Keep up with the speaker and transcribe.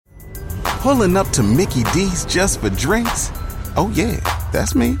Pulling up to Mickey D's just for drinks? Oh yeah,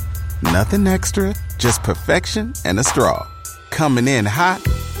 that's me. Nothing extra, just perfection and a straw. Coming in hot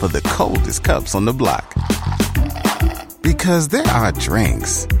for the coldest cups on the block. Because there are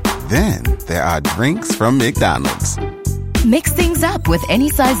drinks. Then there are drinks from McDonald's. Mix things up with any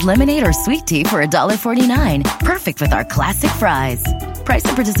size lemonade or sweet tea for $1.49. Perfect with our classic fries. Price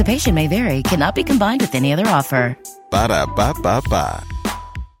and participation may vary. Cannot be combined with any other offer. Ba-da-ba-ba-ba.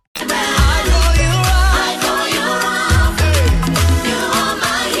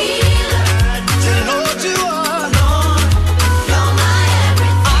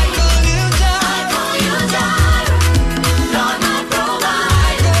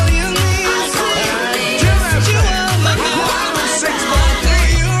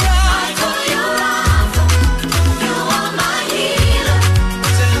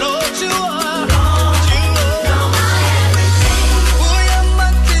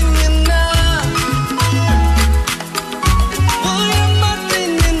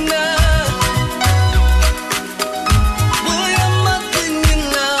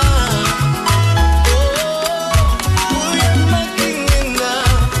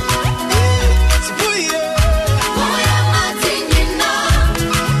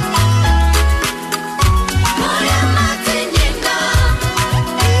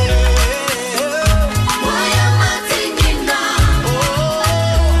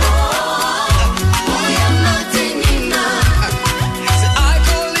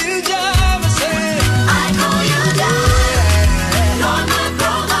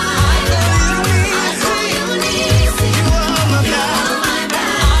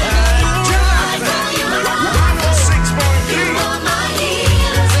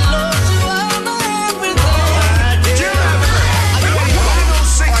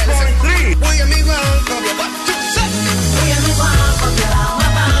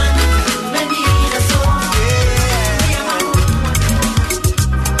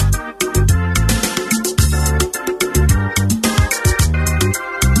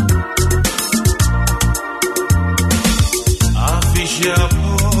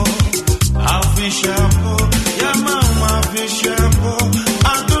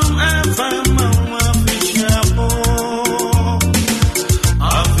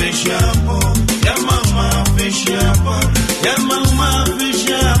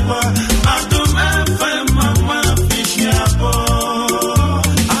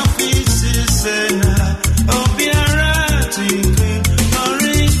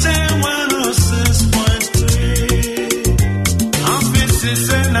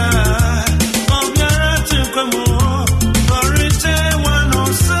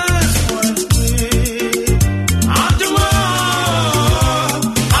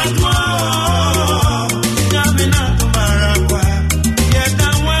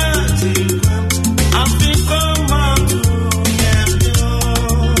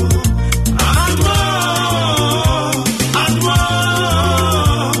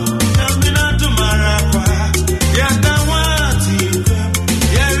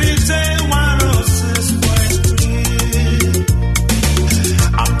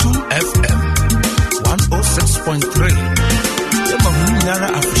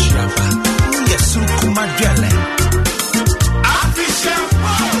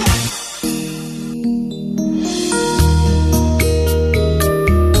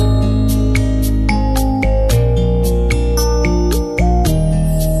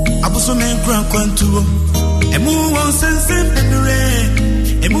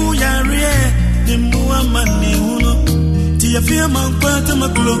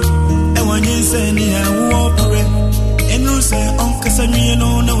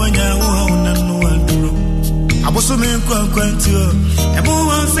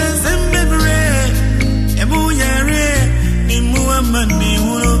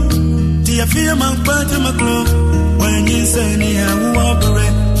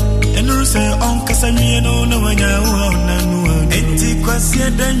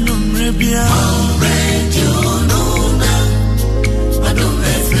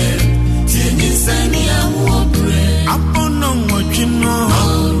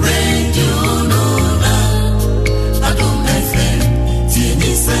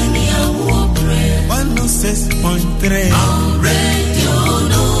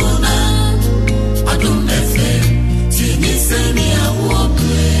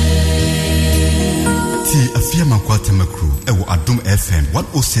 Adom FM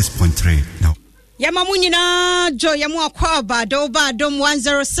 106.3 now. Yamamunina jo yamu akwaba doba Adom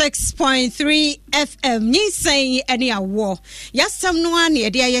 106.3 FM Nhyinsen any Awoo yasam no an ye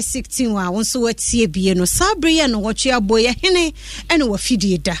dia 16 wa won so watie bie no sabre no woche aboye hene ene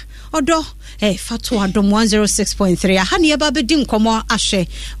wafidie da odo fatu Adom 106.3 aha ne ba bedi nkomo ahwe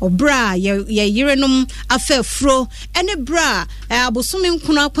obra ye yirenom afafro ene bra abosome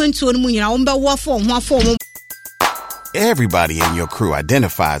nkunu akwantuo no mu nyina wo mbe wo afo Everybody in your crew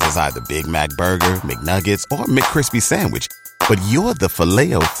identifies as either Big Mac Burger, McNuggets, or McCrispy Sandwich. But you're the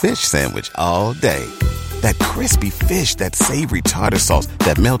Filet-O-Fish Sandwich all day. That crispy fish, that savory tartar sauce,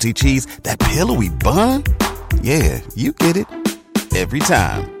 that melty cheese, that pillowy bun. Yeah, you get it. Every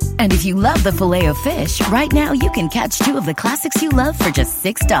time. And if you love the Filet-O-Fish, right now you can catch 2 of the classics you love for just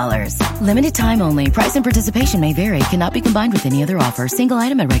 $6. Limited time only. Price and participation may vary. Cannot be combined with any other offer. Single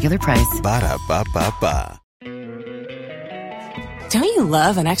item at regular price. Ba-da-ba-ba-ba. Don't you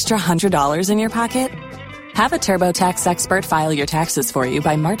love an extra $100 in your pocket? Have a TurboTax expert file your taxes for you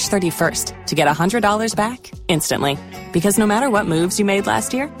by March 31st to get $100 back instantly. Because no matter what moves you made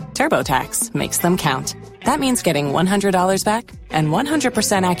last year, TurboTax makes them count. That means getting $100 back and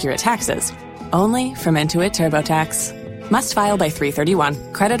 100% accurate taxes, only from Intuit TurboTax. Must file by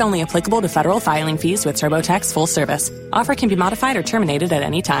 3/31. Credit only applicable to federal filing fees with TurboTax full service. Offer can be modified or terminated at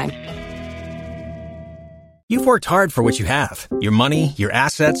any time. You've worked hard for what you have. Your money, your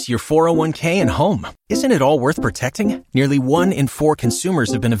assets, your 401k, and home. Isn't it all worth protecting? Nearly 1 in 4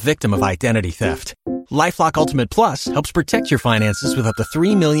 consumers have been a victim of identity theft. LifeLock Ultimate Plus helps protect your finances with up to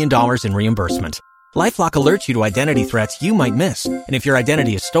 $3 million in reimbursement. LifeLock alerts you to identity threats you might miss. And if your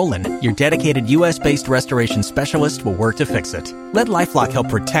identity is stolen, your dedicated U.S.-based restoration specialist will work to fix it. Let LifeLock help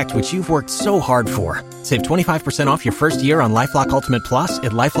protect what you've worked so hard for. Save 25% off your first year on LifeLock Ultimate Plus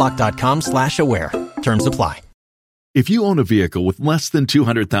at LifeLock.com/aware. Terms apply. If you own a vehicle with less than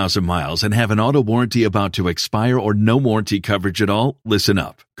 200,000 miles and have an auto warranty about to expire or no warranty coverage at all, listen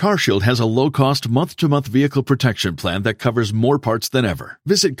up. CarShield has a low-cost month-to-month vehicle protection plan that covers more parts than ever.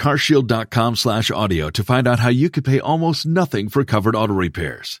 Visit carshield.com/audio to find out how you could pay almost nothing for covered auto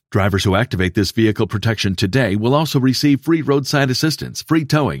repairs. Drivers who activate this vehicle protection today will also receive free roadside assistance, free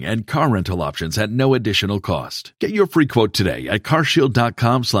towing, and car rental options at no additional cost. Get your free quote today at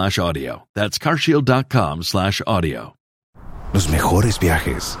carshield.com/audio. That's carshield.com/audio. Los mejores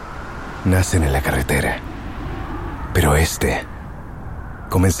viajes nacen en la carretera, pero este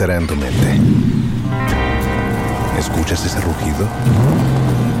comenzará en tu mente. ¿Escuchas ese rugido?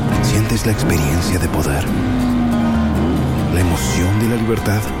 ¿Sientes la experiencia de poder? ¿La emoción de la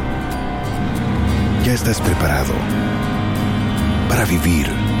libertad? Ya estás preparado para vivir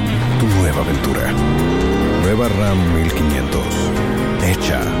tu nueva aventura. Nueva Ram 1500.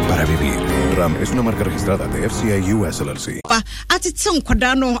 Hecha para vivir. Ram es una marca registrada de FCI US LLC. Atitson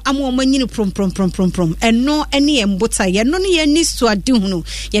kwadano amo manyini prom. Eno ene embota ye no ne ni so ade hunu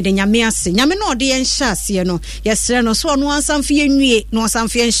ye de nyame ase. Nyame no de ye nhya ase no. Ye sere no so no ansamfe ye nwie, no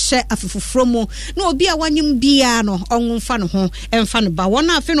ansamfe nhye afefufro mu. Na obi a wanyim bia no onwumfa no ho, emfa no ba.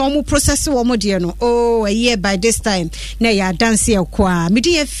 Wona afi no omo process wo mo de no. Oh, a year by this time. Na ya dance ye kwa.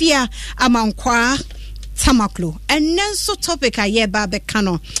 Medi ye fia amankwa tamaklo and so topic aye ba be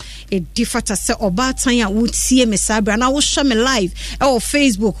kano e difata se obatan ya wotie me sabra na wo show me live e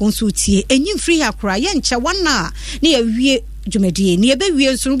Facebook nso tie enyim free akora ye nche wana na ye wie dwumedie na ye be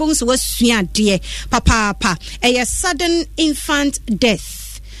wie nso bo nso wasua de papa e sudden infant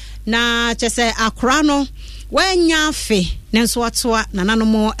death na chese akora no wanya afe na nso atoa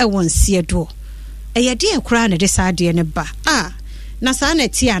nananom e wonsie do e ye de akora na de sa de ne ba na sa na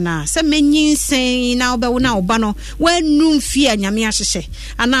tia na se Nhyinsen na oba na oba no wanu mfi anyame ahyehye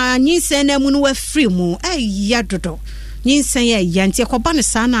ana Nhyinsen na mu no wa free mu ya dodo Nhyinsen ya ntie koba ne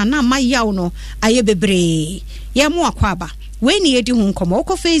sa na mayaw no aye bebre ye mu akwaba we ni edi hu nkomo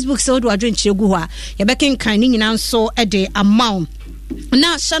okọ Facebook se odo adwenkyire gu ho a ye bekin kan ni nyina nso e de amount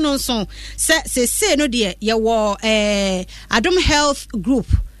na shanon so se no de ye wo Adom Health Group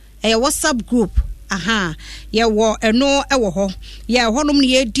WhatsApp group ye wo eno e wo ho ye honom ne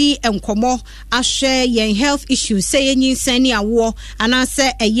ye di enkomo ahwe ye health issues say ye Nhyinsen ni awo ana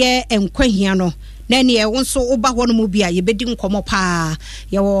se eye enkwahia no na ne ye wonso oba honom bia ye bedi nkomo pa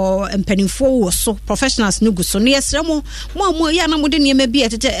ye wo empanimfo wo so professionals no gu so ne yesre mo ya na mo de ne bia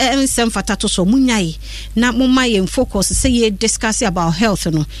tete ensem fatato so munyai na mo ma ye focus say ye discuss about health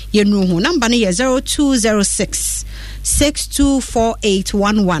no ye nu ho number ne ye 0206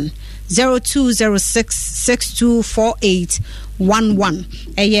 624811 0206624811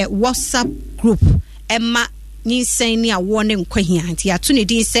 eye WhatsApp group Emma Nhyinsen ni awo ne nkwahia nti ato ne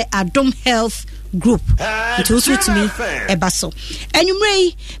din se Adom Health group to also to me ebaso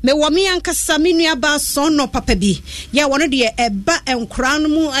enumrei me wo me ankasa me nuaba so no papa bi ya wono de eba enkura no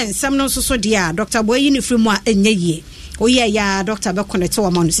mu ensam no so de Dr. Boy ni free mu a enye ye oye ya Dr. be connect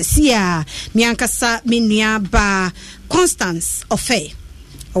wo ma no se a me ankasa me nuaba Constance Ofe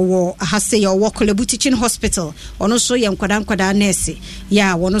owo ahase ya owo Kolebu Teaching Hospital ono so ye nkwada nurse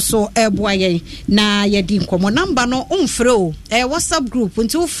ya wono so eboa ye na ye di nkomo number no umfre o WhatsApp group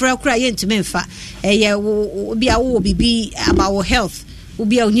nti ufre kura ye ntime mfa ye bia wo bibi about health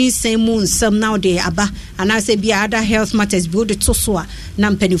ubia Nhyinsen mu nsam now de aba anase bia other health matters bi de to so a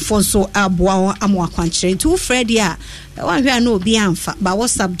na mpanifo so aboa amo akwankyere nti ufre dia wan hwa na obi amfa ba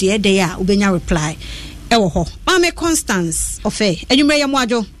WhatsApp de ya ubenya reply ewo ho Mame Constance Ofe enumre ya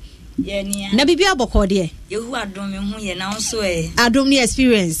mwajo ye nia na bibia boko de yehu adom hu ye na so adom ni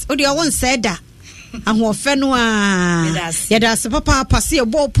experience o de won said da ahofe no a yeda se papa pase e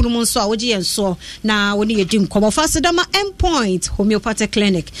bo punu mu nso a woje yenso na woni yedi nkomo fa se dama endpoint homeopathic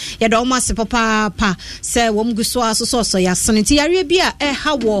clinic yeda o ma se papa pa se wom guso aso so ya seneti yare bia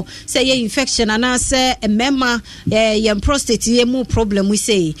hawo se ye infection ana se emema ye prostate ye mu problem we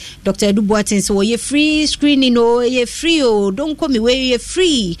say Dr. Duboatin so ye free screening o ye free o don't come we ye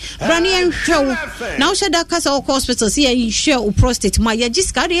free brani enhwe na o sheda kasa hospital se ye hwe o prostate ma ye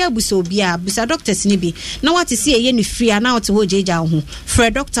jiska de abuso bia bisa doctor nibi na what see ye ni free na what ho jeja ho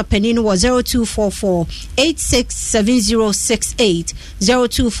Fred Dr. Penino was 0244 867068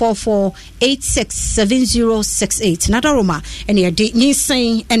 0244 867068 na daroma ene ye de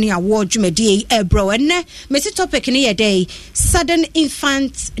Nhyinsen ene award dwumadi ebro ene meti topic ne ye day sudden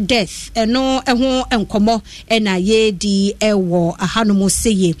infant death eno eho enkomo ena ye di ewo ahanomo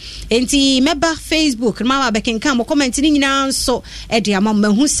seye enti meba Facebook mama bekenka mo comment ni nyina nso e de ama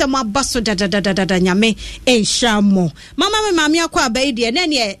mahu sem abaso da nyame enshamo mama me mami akwa abai de na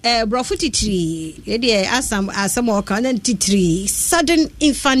ne brofo titiri ye de asam o kan na titiri sudden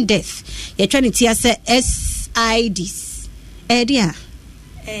infant death ye twa ne tia se SIDs dia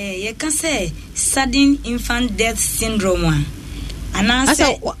ye can say sudden infant death syndrome ana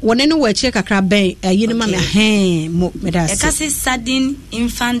say wona no wa che kakra ben yini mama mo meda ye can say sudden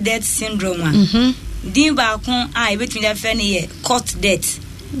infant death syndrome din ba kon a ebetumi da fe ne ye cot death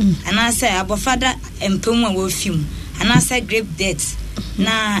ana say abofada empemu a wo film ana say grape death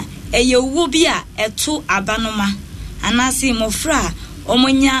na eyewu bi a eto abanoma ana say mofra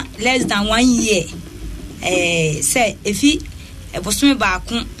omonya less than 1 year say efi ebosome ba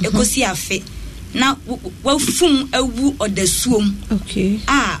kon ekosi afe na wafum awu odasuom okay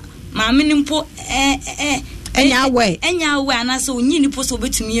maame nimpo enya awe ana say onyi nipo so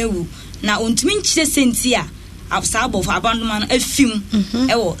betumi awu na ontumi nkyire senti a absabo for abandonment afim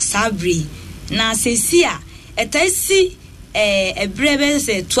ewo sabre na sesi a etasi ebrebe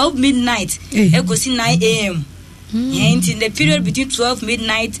say 12 midnight ekosi 9 am and in the period between 12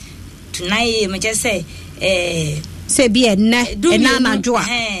 midnight to 9 am just say bi na anajo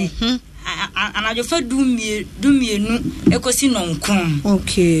anajo fa dumienu ekosi nonkon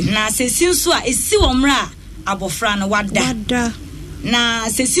okay na sesi nso a esi womra abofra na wada na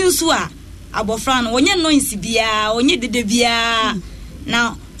sesi nso a abofra no onye noise bia onye dede bia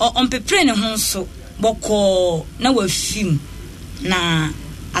na ompepre ne ho so boko na wafim na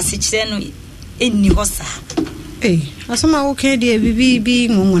asechire no enni hosa asama okay de bibi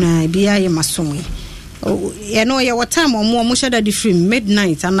ngumuna bia ye masomwe ye no ye watam omo shada di free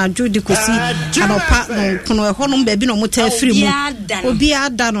midnight anajo di kosi anopa no kono e hono ba bi no mota free mu obi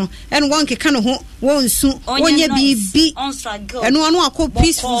ada no en won keka no ho wonsu wonye bibi eno anu akọ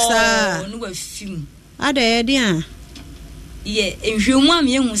peaceful sa no wafim ada ye dia ye ehwemu am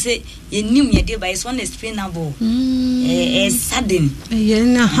ye hu se ye nim ye de by is one explainable sudden ye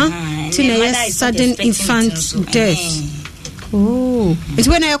na tina ye sudden infant death it's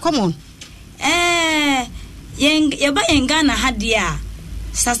when I come on ye ba Ghana hadia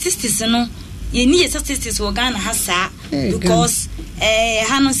statistics no ye ni statistics wo Ghana ha sa because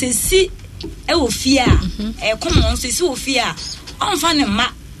ha no se si e wo fia common se si wo fia on fa ne ma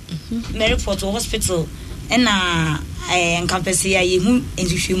Meriport hospital na encampus ya ye hu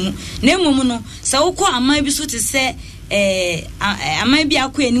enhwehwemu na emom no se wo ko aman bi so te se aman bi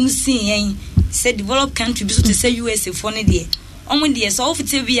akọ anim sin yen se developed country bi so te se USA for ne de omo de so wo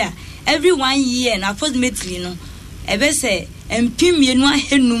fite bi a every 1 year na approximately no ebe se empimienu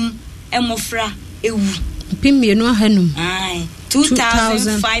ahenum emofra ewu empimienu ahenum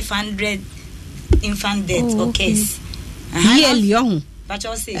 2500 infant death okay yearly on but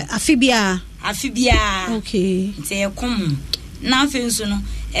you say afibia okay say come na afenso no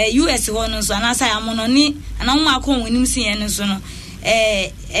US ho no so na say amono ni na wo akọ wonim sin yen so no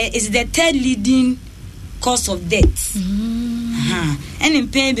is the third leading cause of death. And in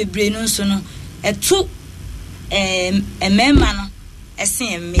pain be brain no so no two memma no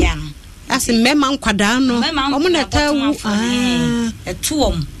ese mmea no as memma nkwada no omo na tawu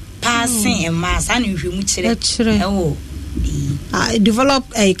two passing and mass and nhwemu kire ewo develop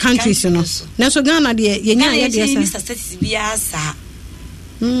a countries no na so Ghana de yenya ye de sa statistics bia sa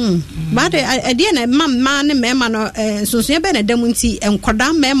but de na mamma ne memma no sunsun be na dam nti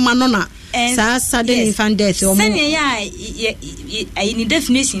enkwada memma no na sudden infant death or I need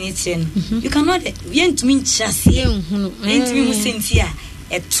definition it's you cannot yent mean chase yent mean sentia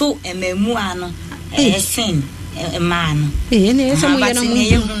a two a memuano a sin a man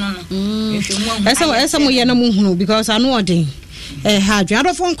because I know what had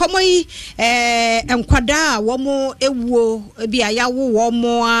you phone come enkwada wo mo ewuo bi ayawo wo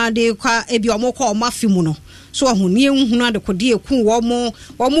mo de kwa ebi omo ko mafimu so ahuni ehunu adekode eku wo mo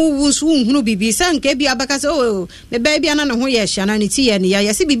wunsu hunu bibi sa nke bi abaka se o me ba bia na ne ho ye hia na ne ti ye ne ya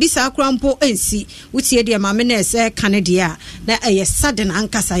yesi bibi sa akrampo ensi wutie de ma me na ese kanede na eye sudden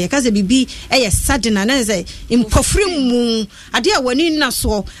ankasa ye kaze bibi eye sudden na ze impofrimu ade a wani na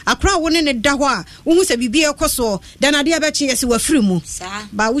so akra woni ne da ho a wo se bibi ekoso da na de abeche yesi wafrimu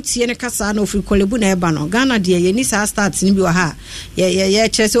ba wutie ne kasa na ofri kolebu na eba no Ghana de ye ni sa start ni bi wa ha ye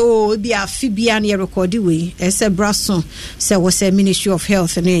chese o bi afi bia na ye record we ese braso se wo se Ministry of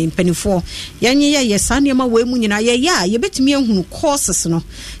Health ne penifo yanye ye sane ma we mu nyina ye betimi ehunu courses no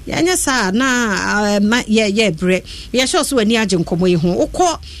yanye sa na ye bre ye sure so ani age nkomo ye ho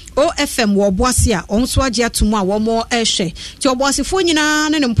ukọ OFM wo boase a onso age atomu a wo mo ehwe ti oboasefo nyina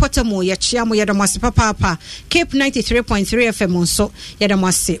ne mpotamo ye chia mo ye da mase papa Cape 93.3 FM onso ye da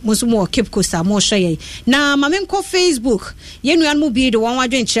mase musu mo Cape Coast mo hwe ye na mamenko Facebook ye nuan mu bi de won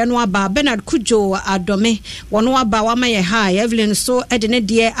wadwen kire no aba Bernard Kujo Adome wono aba wa ma ye hi Evelyn so e de ne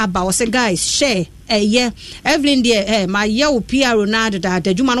de aba wo se guys share Evelyn de my ye Pia Ronaldo da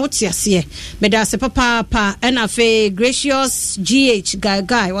djuma no tiase me da se papa na fe Gracious GH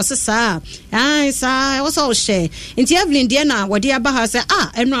guy was sa sa was all share nti Evelyn de na wodi aba ha se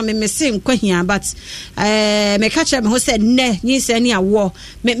enu me se nkwahia but me catch me ho se ne Nhyinsen ni awo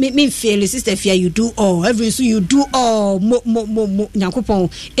me feel sister fear you do all Evelyn so you do all mo Nyankopon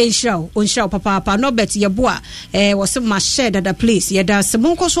enshaw papa no bet ye boa was ma share that place ye da se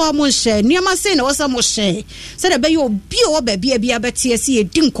monko so amon share niama se na mo share said be yo bi o ba bia betie se ye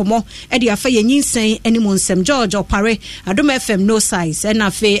di nkomo e de afa ye Nhyinsen animo nsem George Opare Adom FM no size and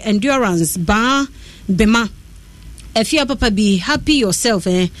afa endurance ba bema if you papa be happy yourself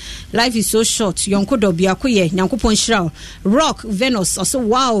life is so short yonko do bia koye Nyankopon shira rock Venus also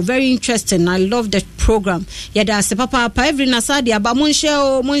wow very interesting I love that program yada se papa every nasadi aba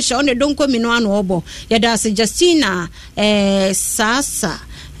monhye on the donko mi no ano obo yada se Justina sasa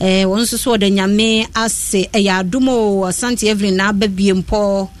wonso so de nyame ase ya adumo asante Evelyn na babie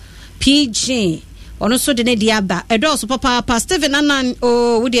mpo PG ono so de ne dia ba edo so papa Steven anan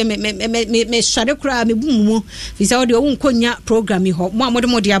wo de me shade kura me bumumu fi sa wo de wo nkonya program ho mo amode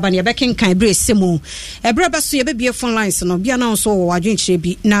mo dia ba ne be kenkan bre semu ebre ba so ye babie phone lines no bia na so wo wadwen kire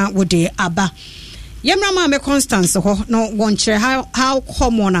bi na wo de aba Yemra ma me Constance ho no wonche how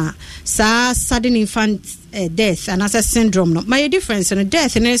common sa sudden infant death and as a syndrome no my difference in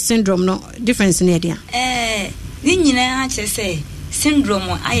death and syndrome no difference in idea ni nyina ha che say syndrome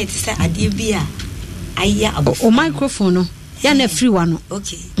ayete say ade bia aya abofo o microphone no ya na free one no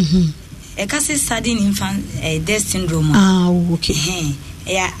okay e ka say sudden infant death syndrome okay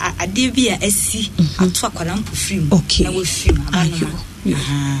ya ade bia asi ato akwara mpofrim na wo fim abano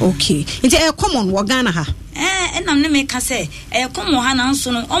okay it's a common wa Ghana ha enam ne me ka say common ha na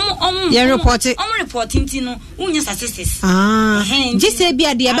nso no reporting ti no unya statistics jise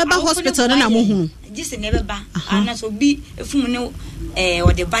bia de beba hospital na mo hu jise ne beba ana so bi efum ne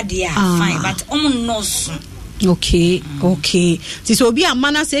o de bad fine but nurse okay so obi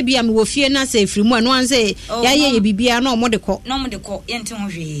amana say bia me wo fie na say frimu eno an say ya ye bibia na omode ko yente ho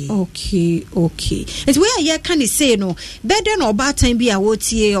hwe okay it's where ya can say no better no ba time bia wo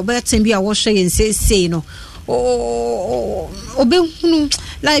tie oba time bia wo hwe yen say no obe hunu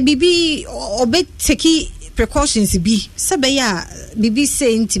like bibi obe take precautions bi sabe ya bibi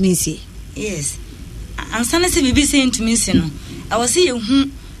say intimacy yes ansana say bibi say intimacy no I was say hu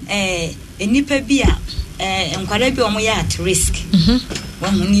enipa bia enkwara bi omo ya at risk wa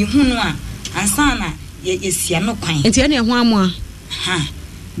hu ni hu no a ansana yesia no kwan enti na ho amoa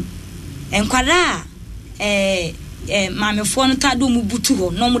enkwara mamefo no tado mu butu ho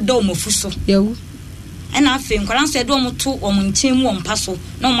no mo da o mafu so yewu ena afi enkwara so edo mo to o mo nchen mu o mpa so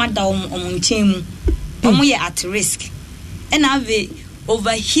no mo da o mo nchen mu o mo ya at risk and have a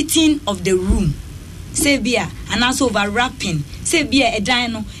overheating of the room. Say beer and also overwrapping. Say beer a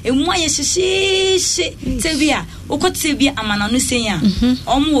dino, and why is she? Say beer, or could say beer a man on the same.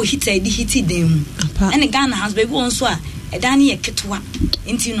 Almost hit a heated them. And a gun has baby on swa, a Danny a ketwa,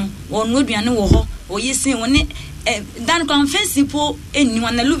 intino, or no be an or yes, when it. Dan confess simple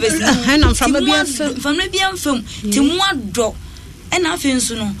anyone a lubes from Libyan film to one dog and I feel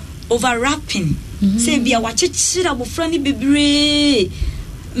soon overwrapping. Say be a watch it shit up friendly baby.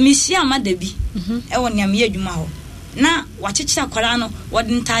 Monsieur Madabi, Ewan Yamia Jumao. Now, watch it Corano, what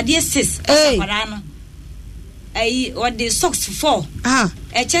in Tadia sis, Corano. What the socks for?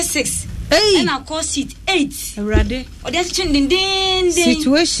 HS6. And I'll call seat 8. Ready? Or that's changing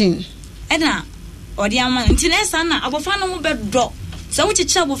situation. And now. Or the man until Sana, our final bed drop. So which a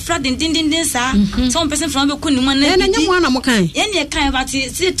child will flood in din, sir. Some person from the Kunuman and any one of kind. Any kind of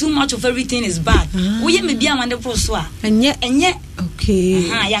say too much of everything is bad. We may be a wonderful soir. And yet,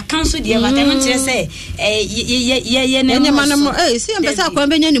 okay. I cancel the other say, any man, see, I'm better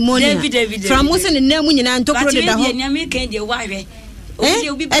coming any more. From what's in the name when you talk about the American, your wife.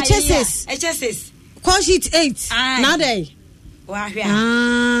 You'll be HSS. Call sheet 8. Now they.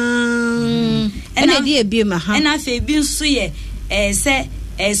 And I be my hand. And I say, being so say,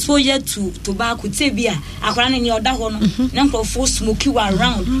 exposure to tobacco, beer, I ran in your dahon, number 4 smoky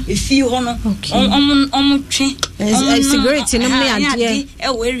around, a few honor, on train, a cigarette in a man, a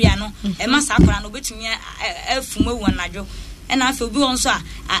wariano, a massacre, and obey to me a fumo one najo. And I feel be on so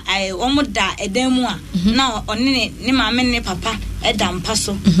I almost die a demo. Now on any mamma papa, a damn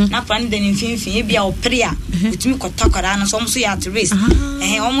passo, not running the infant, be our prayer, which me could talk around some so at risk,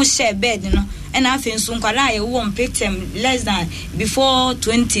 and almost share bed, you know. And I think soon I won't pick them less than before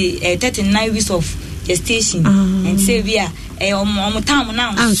 39 weeks of gestation. And say we are a town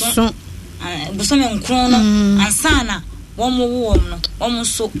now, so some chrono and sana, one more warm,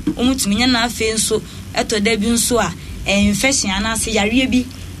 almost so, almost me and I feel so at the debut so. And fashion and I say Yarebi,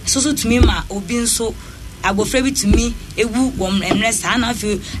 so to me, ma, or being so, I will free to me, a woo woman and rest. And I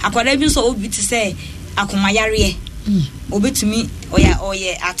feel I could have been so old to say, I come my Yare, obey to me, or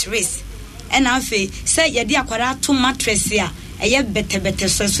ya at risk. And I feel, say, ya dear, quite two mattress here, a yet better,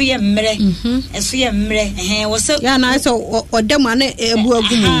 so ye mere, and so ye mere, and was so nice or them one a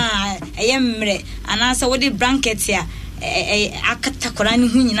yam mere, and I saw what the blankets here, a catacoran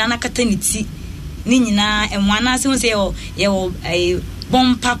who in an acaternity. Nina and one as say, oh, a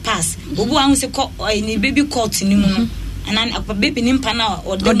bomb papas, who wants a baby court in the and a baby in Pana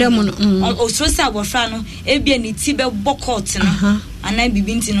or Demon or Sosa or Frano, Ebi and Tibe Bocot, and I be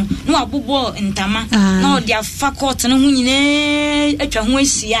bintino, no abubo in Tama, no, their facot and a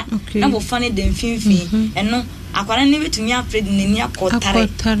Chahuisia, number funny than Fifi, and no. I can't never to me afraid in the near Cotare.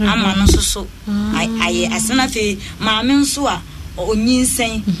 I'm so. I as soon as my men saw. Or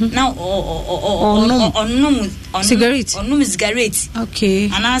Nhyinsen now or no cigarette or no cigarette. Okay.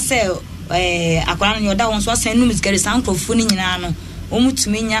 And I say I can't your that one so say no cigarette sound for phone in ano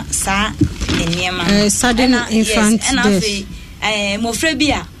omutumi sa enema sudden infant and I say mo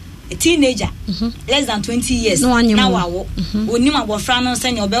frabia a teenager less than 20 years now awo onim abofra no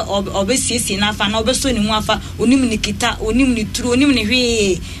say obesiesie na afa na obeso ni mu afa onim ni kita onim ni turu onim ni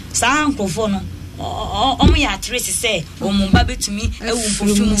hwe sa ankofo no omo ya trace say omumba betumi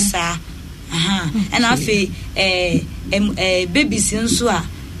ewumfofum sa and I feel babies nso a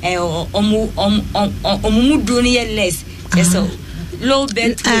omumu do ne less so low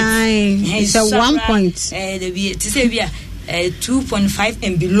birth weight so 1 point to say we are 2.5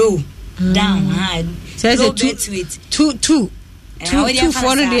 and below down so low birth weight 2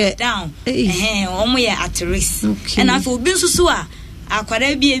 down omo ya at risk and I feel bi so a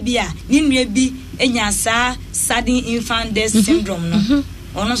akwara bia ni nua bi enya sa sudden infant death syndrome no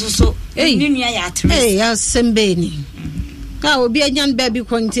ono so ni nua ya atre ya sembe ni ka obi anyan baby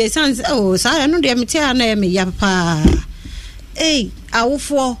kwante sans sa no de metia na me ya papa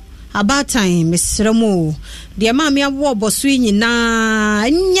awofo abatan mesremo de ma me abo boso nyina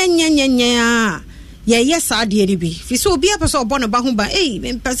nyanyanyanya yes ade ri bi fi so obi apeso obo no ba ho ba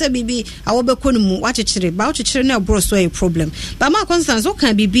me pese bibi awo be konu mu wachechire ba wachechire na bro so a problem ba ma constance o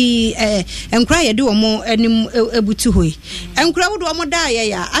kan bibi enkra ye de omo anim ebutu hoi enkra wo de omo da ye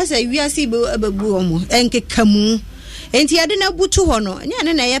ya asa wiase be ababu omo enkekamu enti ade na butu ho no nya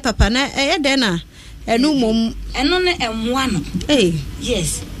na ye papa na ye de na enu mom eno na emwa no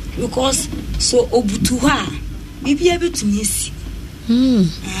yes because so obutu ha bibi abetumi esi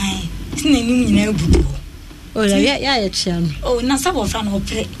Tineni nyina ebudo. Ya chiano. Na sabo fra na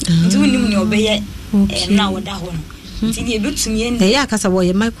opre. Nti wonim ne obeye na woda ho no. Nti ne ebetumi ene. Ya kasa wo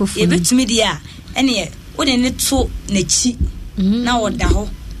ye microphone. Ebetumi dia ene wo de ne to na chi na oda ho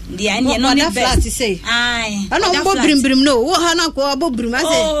de anye no ne flat say ai ana bo brim no wo ha na ko bo brim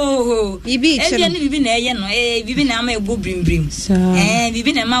ase bibi che no bibi na eye no bibi na ama bo brim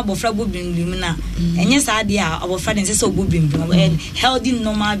bibi na ma abofra bo brim na enye sa de a abofra de se bo brim healthy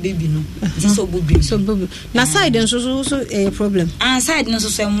normal baby no se bo brim so na side nso so problem side no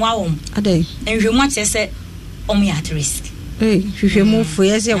so emwa wom adai enhwemu ache se omo ya at risk hwehwemu fo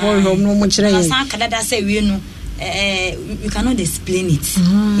yese ho no mo kire ye na sa kadada se we no you cannot explain it.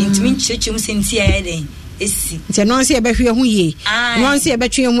 It means church senti e den esi. Nti no nse e behwe ho ye. No nse e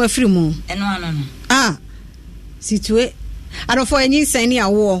betwe ho afiri mu. No. Situe. Adofo Nhyinsen ni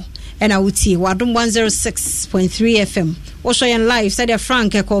Awoo and Awuti Adom 106.3 FM. We show you live said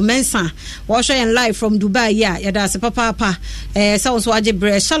Frank Mensa. We show you live from Dubai ya da se papa sounds so aje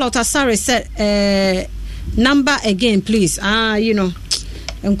Charlotte Asare said number again please. You know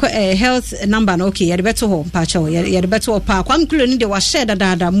health number no okay yede beto ho pacho yede beto pa kwam kulo ni de wa share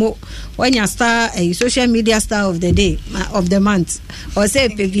dada mo wanya star social media star of the day of the month or say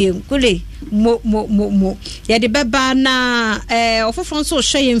pevie kule mo yede beba na ofofon so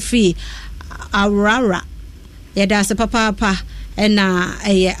share free arara yede as papa na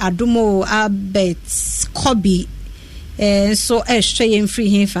Adomo Abet Kobi so share free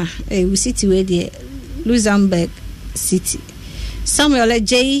hefa we city we de Luxembourg city Samuel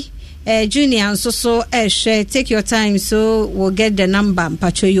J Junior so share take your time so we'll get the number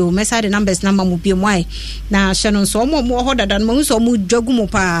mpacho yo mesa the numbers number mu bi mwai na hye so mo ho dada mo so mo dwagu mo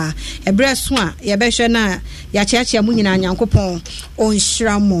pa ebre so a ye be hwe na ya chiachia mu nyina Nyankopon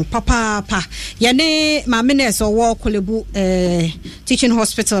onhira mo papa ye ne ma me nurse wo kolebu teaching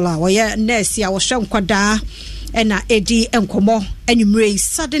hospital a wo ye nurse ya wo hwe nkwada ena edi enkomo enumre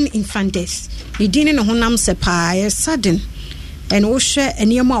sudden infant death idini no honam se pa sudden and oshe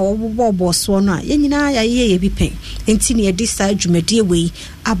eniyama wo so no a yenyina ya ye bi pen enti ne edi sa dwumade we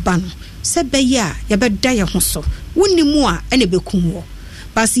aba no se be ya ye be da ye ho so wonimu a ene bekum wo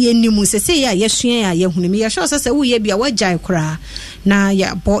bas ye nimu se ya ye sua ya ye hunimi ye sure se wo ye bia wajai kra na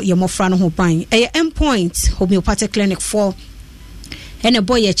ya bo ye mofra no ho ban endpoint homeopathic clinic for and a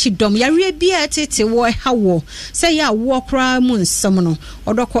boy a chidom ya bia tete wo hawo say ya wo kra mu nsam no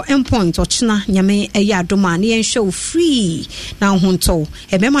odoko endpoint ochina nyame ya adoma na yen show free na honto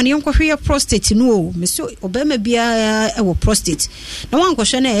e mema ne yonkwohwe prostate no me so obema bia e wo prostate na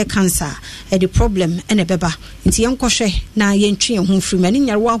wankwohwe na e cancer e the problem ene beba nti yonkwohwe na yentwe ho free mani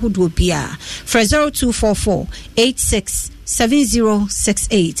nyare wa hodo bia for 0244 86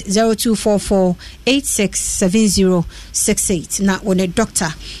 7068 0244 867068 na one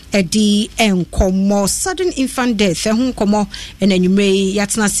doctor edi enkomo sudden infant death ehun komo enanwumre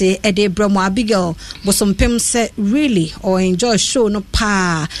yatna se ede bramo Abigail bosompem se really or enjoy show no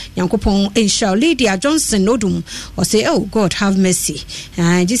pa Nyankopon inshallah Lydia Johnson Odum or say oh God have mercy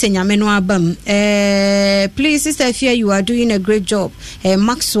just nyame no abam please sister Fia you are doing a great job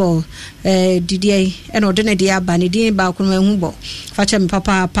Maxwell Didier and ordinary dia banidi ba kunwe humbo facha me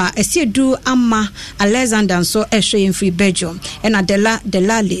papa esiedu ama Alexander so showing free Belgium and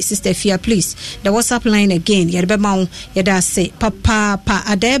Delali sister Fia please the WhatsApp line again yedebema yeda say papa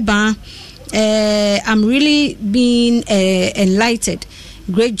adeba I'm really being enlightened.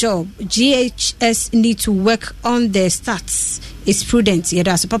 Great job. GHS need to work on their stats. It's prudent.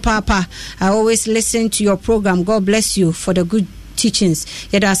 Yeda so papa I always listen to your program. God bless you for the good teachings.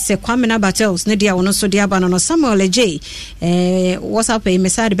 Yeda se Kwame na battles ne dia wono so dia ba no Samuel J what's up a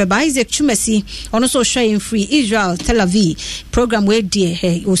message be Isaac Chumesi ono so share free Israel Tel Aviv program we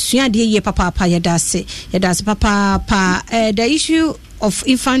die osua die ye papa yeda se papa the issue of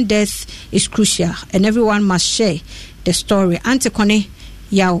infant death is crucial and everyone must share the story. Antikone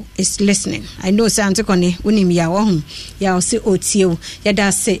Yao is listening. I know say Antikone unim Yao Yao say otio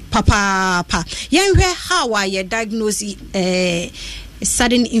yeda say papa yenhwe how are you diagnose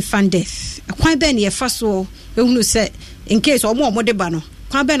sudden infant death kwan ben ye faso ehunu say in case omo de ba no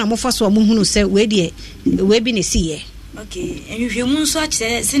kwan ben na mo faso omo hunu say we bi ne siye. Okay enhwemu nso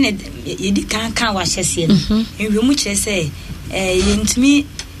akye se ne yedi kan wa hyese no enhwemu kire say yentumi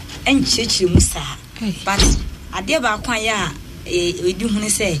enchechire musa but ade ba kwan ya edi hunu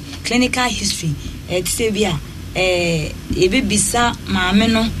say clinical history tse bia ebebisa maame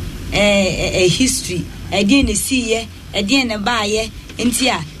no history ade ne siye ade ne baaye enti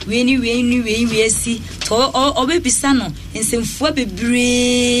a we si to obebisa no nsemfua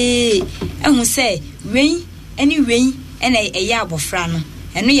bebre ehun say we ene eya abofra no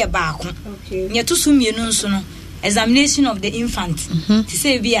eno ye baako nye to so mienu nso no examination of the infant to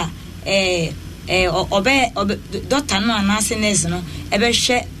say bia obe doctor no anase nurse no ebe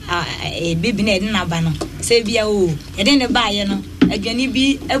hwe baby na ede na ba no se bia o ede ne ba ye no adwani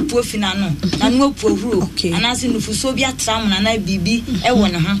bi apuo fina no na no apuo huro anase nufuso bi atram na bibi ewo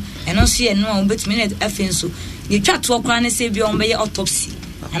ne ho eno so ye no a obetumi na afenso ye twa to okra ne se bia on be autopsy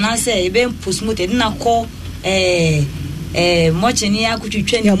anase ebe postmortem na ko mocheni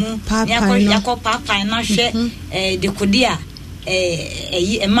akutwetwa ne mu yakọ papa na hwe de kodia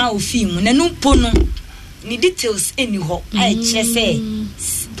ema ofi mu na numpo no ni details eni ho ai chese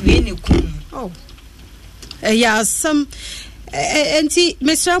we ne kun some enti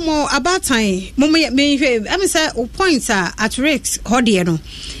Mr. Mo about time me am say o point at risk hodie no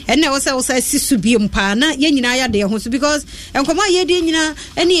ene wo say sisu bi mpa na ye nyina ya de ho so because enkoma ye de nyina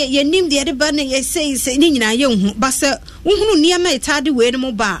ene ye nim de ba na ye say ni nyina ye hu ba se wohunu niam etade we no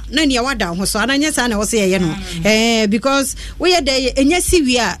mo ba na ne wada ho so ananya sa na wo say ye no because we ye de enya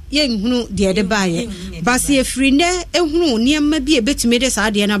siwi a ye nhunu de ba ye ba se efri ne ehunu niam bi e betime de sa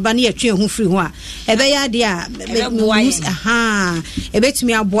de na ba na ye twe hu fri ho a ebe ya de a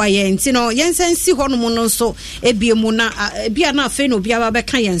ebetumi aboa ye nti no yensen si ho no mo no so ebiemu na bia na afi no bia ba be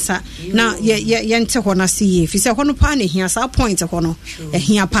ka yensa na ye nte ho na si ye fi se ho no pa na hia sa point ho no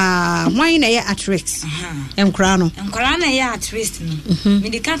ehia pa wan na ye at risk enkra na ye at risk no me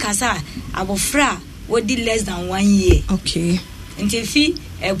de kan kasa abofra wodi less than 1 year okay nti fi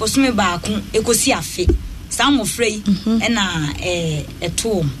bosume ba ku ekosi afi sa mofra yi na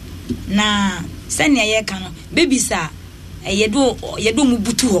eto na sanya ye kan no baby sa yedo mu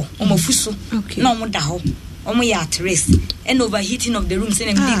butu ho omafuso na omo da ho omo ya at risk and overheating of the room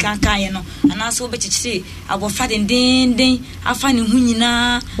say na kan kan no anaso obechichire abofa den afa ne hu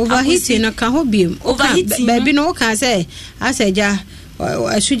nyina overheating na ka ho biem overheating baby no kan say aseja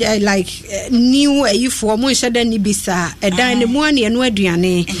I should like new if mo nheda ni bisa edan ne mu ane no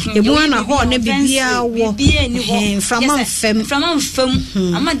aduane e mu ana ho ne bibia wo from fam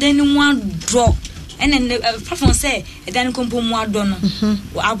amadan ni mu adro and then platform say edan kompo mu ado no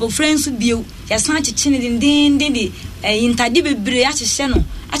abo friends bio ya san chichine din intadi bebre a chehye no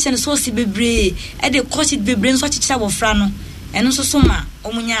a che no sauce bebre e de coach bebre so chichira bo fra no eno so ma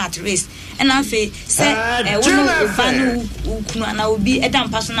omunya at risk and afi say wono vanu ukunu na obi edam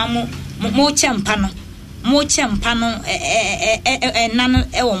paso na mo chempa no nan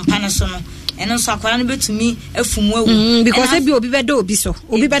e wo mpa no so no eno so akwara no betumi afumu awu because ebi obi beda obi so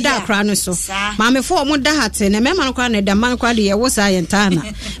obi beda akra no so maame fo mo da hate na mema no kwa na da man kwa de ye wo sa yentana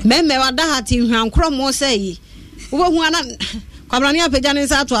meme wa da hate hwankro mo say wo hu ana kwabra ne apagya ne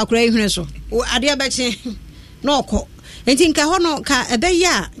sa to akra ehwene so ade abeche na okọ enti nka ho no ka ebe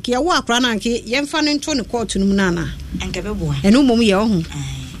ya ke wo akra na nke ye mfa ne nto ne court no mu nana anka beboa eno mom ye ho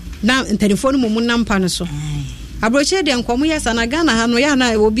na telephone mom nampa no so abroche de nkomo ya sana Ghana ha no ya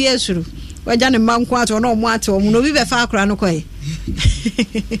na obi asuru waja ne manko ato no mo ato mo no bi be fa akra no koy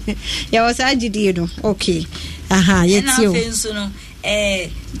ya wasa gidi no okay aha yetio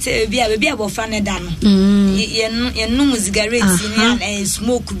te bia bofa ne da no ye no cigarette ni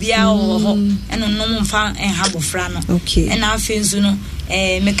smoke bia ho eno no mfa ha bofra no na afensu no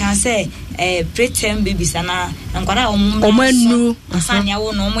me kan say preterm babies na nkwara omanu afanya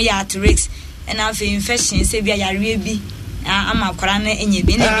wo no mo ya at risk na afi infection se bia yare bi ama kwara na enye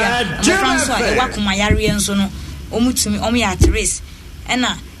bi na bia franso e wakoma yare enso no omutumi omo ya at risk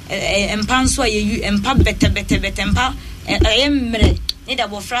na empanso ye empa bete empa emre ni da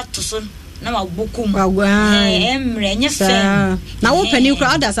bofra to so na mabokum emre nye fe na wo pani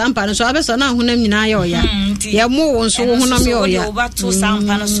kra da sampa no so abeso na honam nyina ye oya ye mo won so honam ye oya oba to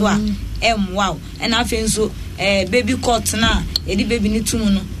sampa no so a wow na afenso baby court na edi baby ni tumu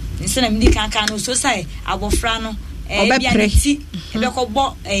no nse na mdi kan no so sai abofra no bia ti ebe ko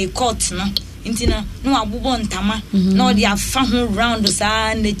bo court no intina no abubo ntama na odi afa ho round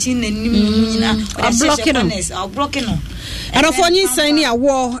sa na chi na nim nyina blocking no and for Nhyinsen ni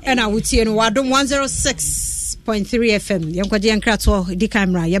awo na wutie no Adom 106.3 FM yankwaje yankrato di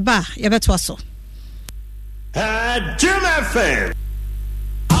camera yeba to so Adom FM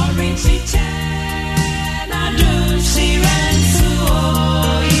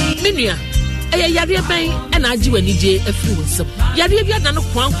Minia yare ben na agi wani je afiri wonsam yare bia na no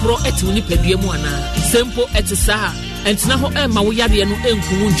kwankoro ete woni padua mu ana sempo ete saa entina ho ma wo yare no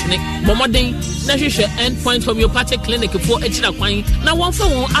enkumu ntwene bomoden na hwehwe endpoint homeopathic clinic for echira kwan na won fa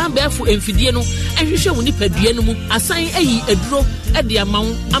won ambefo emfidie no ehwehwe woni padua no mu asan ayi aduro e de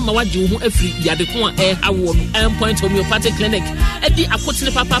amawo ama wagye wo ho afiri yade ko a hawo no Endpoint Homeopathic Clinic e di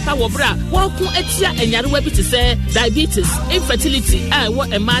akotene papa wo bra wo ko atia enyarewa bi te se diabetes, infertility wo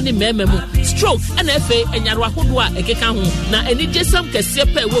ema ne mema mu, stroke na efe enyarewa hodo a ekeka ho na enigesam kese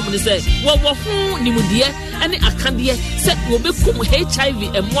pa wo mu ne se wo ho nimude ene akande se wo bekum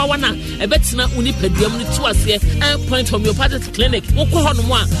HIV emwa na ebetina unipaduam ne to ase Endpoint Homeopathic Clinic wo ko ho no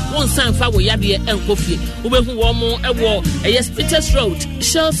mo a won san fa wo yade enkofie wo behu wo mo ewo Peters Road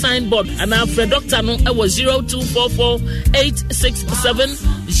Shell signboard and our doctor no ewo 0244 867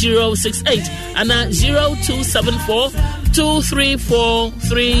 068 and 0274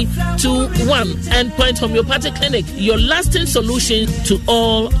 234-321. Endpoint Homeopathic Clinic, your lasting solution to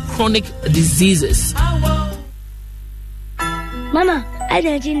all chronic diseases. Mama, I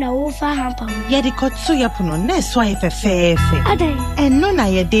don't know wo fa hampa. Ye de kotso ya puno na so aye fefefe. Adai. Eno na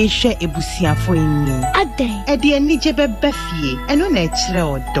ye de hwe ebusiafo enyi. Adai. E de anije beba fie. Eno na ekire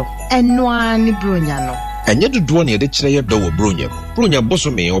odo. Eno ani bronya no. Enye dodo na ye de kire ye do wo bronya. Bronya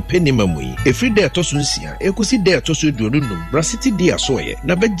bosome openi mamu yi. Efri de atoso nsia, ekosi de atoso eduonum. Brasiti de asoye.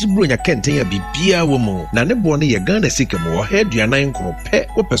 Na beji bronya kenten ya bibia wo mu. Na ne bo ne ye Ghana sikemu wo headuanan kro pe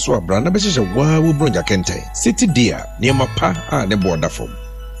wo peso abra na behye wa wo bronya kenten. City dia ne mapa a ne bo da fom.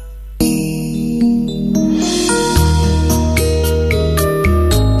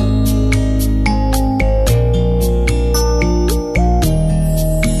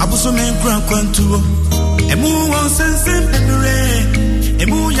 Abusumen kwantuo emu won sensen pepere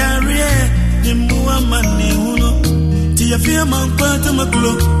emu yare emu amane huno ti afia man kwanta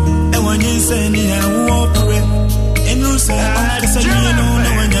maklo e Nhyinsen ya wo pere enu se akasa ni no na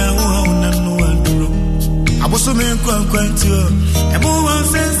wanya wo na no anduro abusumen kwantuo emu won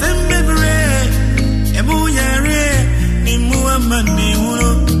sensen pepere emu yare emu amane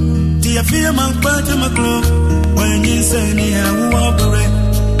huno ti afia man kwanta maklo Nhyinsen ya wo pere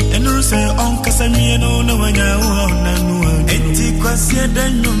enu se onkasa mi no na wanya wo na no enti kwasia da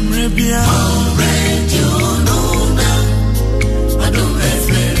nyomre bia radio no na Adom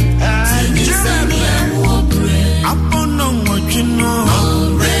FM Nhyinsen ya wo pre apono nwotwino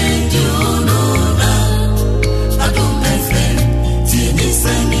radio no na Adom FM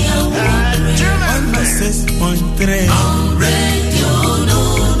Nhyinsen ya wo pre 6.3 radio no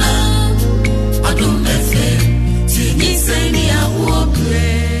na Adom FM Nhyinsen ya wo pre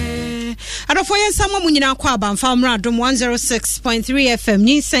Adofo yensamo munyina kwa abamfa mra Adom 106.3 FM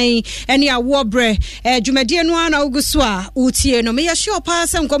Nhyinsen ene Awoo bre dwumadie no ana oguso a utie no me ye sure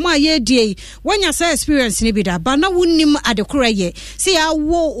pass nkomo aye die wanya sa experience ni bida ba na wonnim adekora ye se ya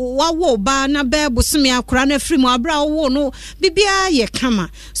wo ba na be bosome akora na free mu abra wo no bibia ye kama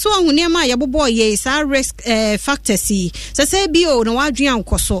so ahune ma ye bobo ye sa risk factors se bio na wadwen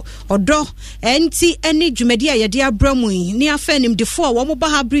ankoso odo enti ene dwumadie ye de abramu ni afanim defo a wo mo ba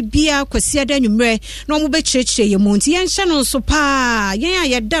ha bia kwasi ada nwumre na omo be chirechire ye monti yen hye no so pa yen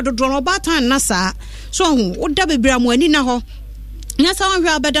aye da dodo no ba tan na sa so hu oda bebira mo ani na ho nyasa wan hwe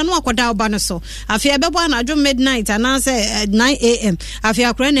abeda no akoda oba no so afia bebo na adwo midnight anase 9 am afia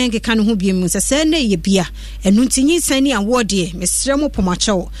akora na nkeka no ho biem se na ye bia enu Nhyinsen ni award ye mesre mo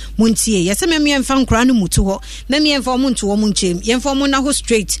pomachewo montie yese memye mfa nkora no mutu ho memye mfa mo nto wo mo nchem ye mfa mo na ho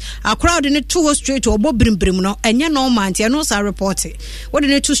straight akora de ne to ho straight obo brimbrim no enye no man tie no sa report wo de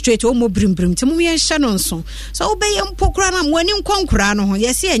ne to straight o mo brimbrim te mo ye hye no nso so obeye mpokora na mo ani nkwankora no ho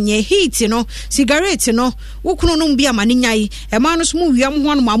yese enye heat no cigarette no wo kuno no bia mane nyai e ma no mu wiam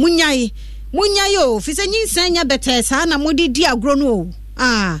ho no munyai o fise Nhyinsen nya bete sa na modidi agro no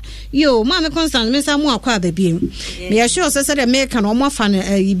yo ma me constant me sa mu akwa babiem me ya sure say the make no mo fa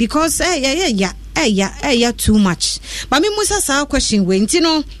because yeah too much but me musa sa question we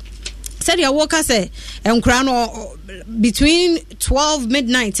ntino said your worker say enkura no between 12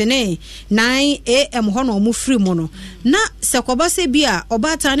 midnight and 9 am ho no mu free mo no na se koba se bia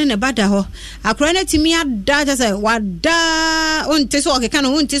obata ne bada ho akura na timi ada say wada onte so okeka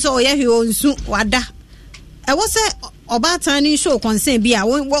no onte so ye hwe onsu wada e wo se obata ni show concern bia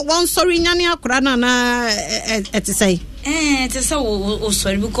won sorry nyane akura na ete say ete say o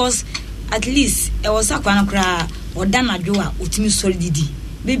sorry because at least e was akwa na kura oda na dwo a otimi sorry didi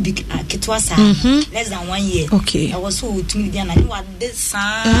baby kitwasa less than 1 year. Okay. I was so to me and I knew what this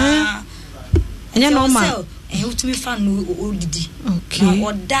and normal. And to me fan no didi. Okay.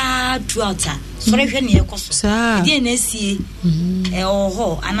 Or da throughout. So if you near cost. Didn't see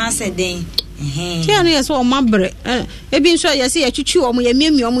ho and I said then Tia no yeso o mabre e bi nso ya se ya twitwi o mo ya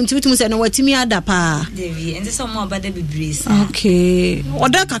miemi o mo ntibitum se na watimi ada pa Devi and so more about the bibris. Okay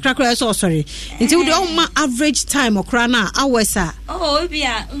oda kakrakra yeso sorry nti we do ma average time okra na hours a oh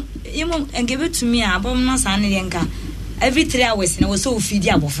bia imo engebe to me abom na san ne yenka every 3 hours na was so feed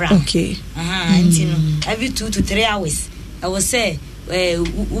abofra okay every 2 to 3 hours I was say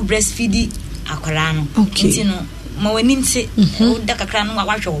we breastfeed akwara no okay ma wani nti o da kakra no wa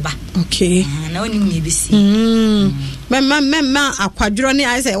hwe oba okay na woni me bisi mema akwadworo ne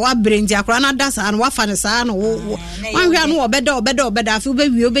ai say wa brandi akwara na da sa no wa fa ne sa no wan hwe anu obeda afi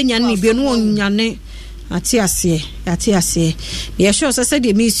obewie obenya ne bi no onyane ati ase ye sure say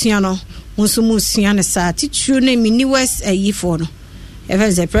de me sua no nso mu sua ne sa titru ne mini west ayifo no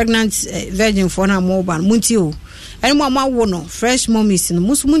even the pregnant virgin for na mobile munti o eni mo amawo no fresh mommies no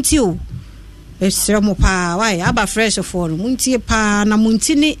musu munti o esere mo pa why aba fresh for no munti pa na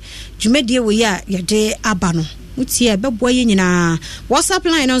munti ni dwumedie we ya de aba no muti e bebo ye nyina WhatsApp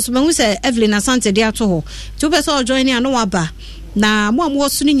line no so mahu say Evelyn Asante de ato ho to be so join ni ano aba na mo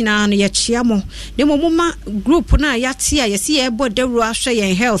amoso ni nyina no ye chia mo de mo ma group na ya tia ye si ye bo dawru ahwe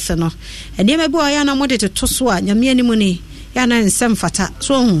ye health no ene me bo ya na mo de to so a nyame animu ni ya na nsem fata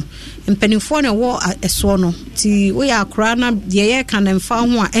so mpanifo na wo eso no ti wo ya akra na de ye kan mfa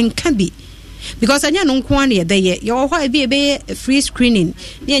ho a enka bi because anya no nko an ye be ye yo ho be free screening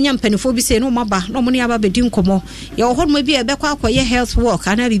ne anya mpanifo bi say no maba no mo ne aba be di nkomo yo ho mo bi e be kwa akoye health work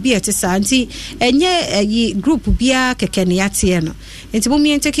ana bi bi ete sa nti enye group bia keke ne yate no nti mo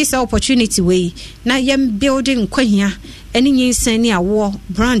mi take this opportunity we na yem building kwahia ene Nhyinsen ne Awoo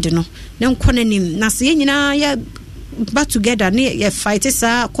brand no ne nko nanim na se nyina ya back together ne ye fight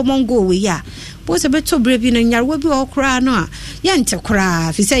sa common goal we ya both beto brebi no nyarwa bi okra no a ye nte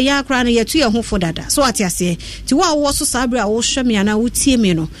kra fi say ya kra no ye tu ye ho fodada so ati ase ti wa wo so sabre a wo hwe me ana wutie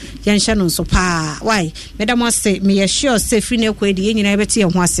me no ye nhye no so pa why medam ase me ye sure say free na kwedi ye nyina beti ye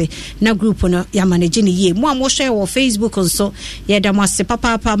ho ase na group no ya manage ni ye mo am wo share wo Facebook nso ye dam ase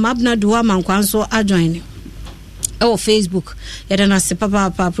papa mabna duwa mankwan so ajoin Facebook yadana se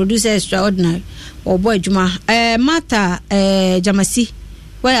papa producer extraordinary or boy juma Mata Jamasi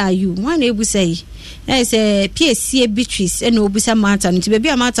where are you one ebu say say PSC Beatrice and obusa Mata nti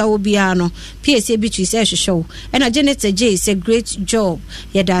baby Mata obi ano PSC Beatrice show and Janet J say great job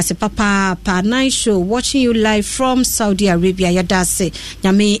yada se papa nice show watching you live from Saudi Arabia yada se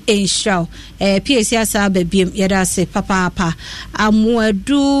nyame enshow PSC asa baby yada se papa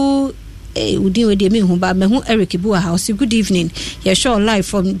amwadu udi we de me hu ba me hu Eric Bua house good evening you show live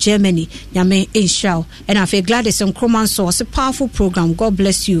from Germany nyame inshallah and I feel glad it's on Croman source a powerful program God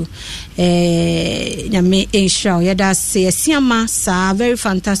bless you nyame inshallah yeah that's siama sa very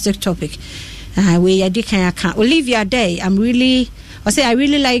fantastic topic we yadika Olivia Day I really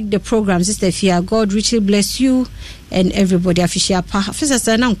like the program Sister Fia God richly bless you and everybody official pa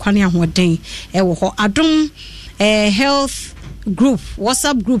officer na nkwane ahoden wo ho Adom health group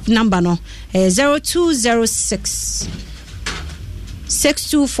WhatsApp group number no 0206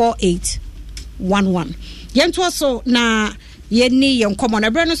 624811 yento so na yenni yenkomo na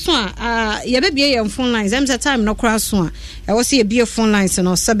bre no so a yebebie yen phone lines em time no kra so a e wo se yebie phone lines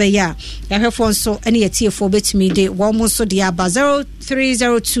no sabe ya hwe phone so ene yetiefo betimi de wo mo so de aba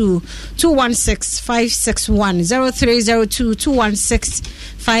 0302 216 561 0302 216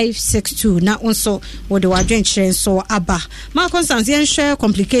 562 na onso wode wadwen kire so aba ma Constance yen share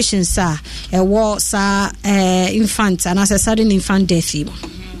complications sa wo sa infant and as a sudden infant death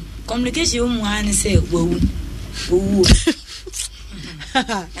complication mu an say wawu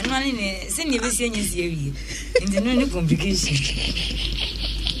and money say never see any serious in the no complication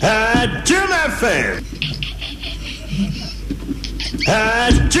Jim FM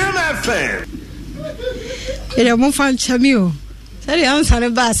Jim FM ele mo fan chamio sorry answer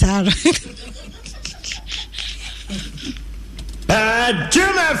ba sar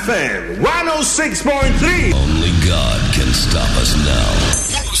Jim FM 106.3 Only God can stop us now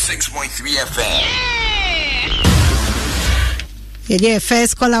 106.3 FM yeah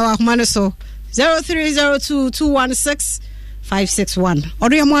first call our man so 0302216561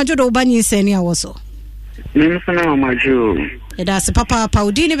 odo mo ajodo ba Nhyinsen ni awoso Nhyinsen na majo that's papa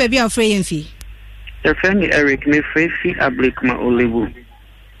udini baby afre yemfi the friend Eric me free ablikma olebu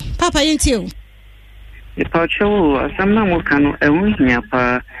papa yentio e pa cho asamna mo kanu e hu hia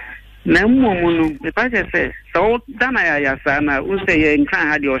pa na mmomu no me pa se so dana ya sana u se ye nkan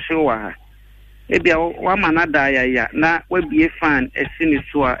ha de o hyewa ha e bia wa manada ya na wa bie fan esini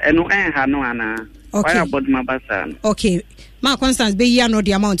so a eno enha no ana okay why about my basa okay ma Constance be ya no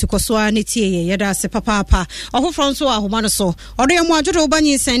the amount ko so a ne tie ye da se papa ohofro so ahoma no so odo ye mo ajodo ba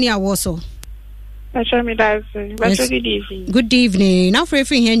Nhyinsen ni awoso good evening now for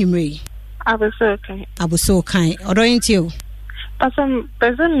everything here you me abuso kan odo yentio Some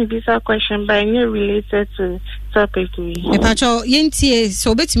person this a question but related to topic we. Epacho yentie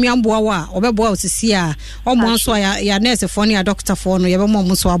so betimi amboa wa obeboa osisi a omo nso ya nurse for ne doctor for no ye be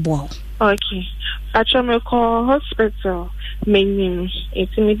mo so aboa. Okay. Pacho me call hospital meaning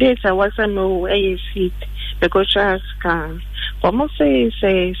intimidate was a no a seat because just can. But mo say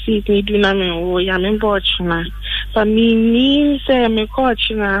seat ni do na me wo ya me bochna. But me say me coach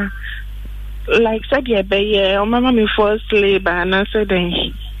na like said yeah be o mama me first labor and I said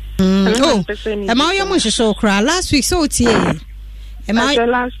oh am I your so cry last week so tie am I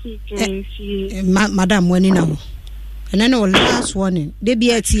last week madam when now and then last warning they be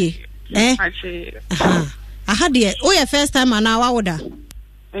tie I had the your first time and now order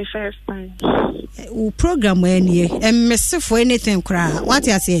my first time program when you and miss for anything cry what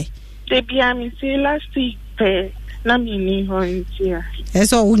you say they be am say last week na me ni ho ntia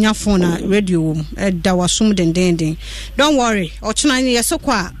eso unya phone na radio da wasum dendenden don't worry ochuna ni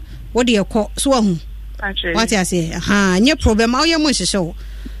yesokwa wo de ekọ so ahu what you say nye problem aw yemu hyehyɛ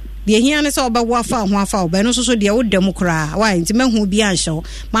de hia ne sɛ obawo afa ho afa oba no so de wo dem kra why nti mahu bi anhyɛ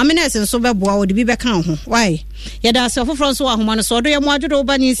ma me nurse nso bɛboa wo de bi bɛka ho why yɛda sɛ foforo so ahoma no so do yɛmo adwodo wo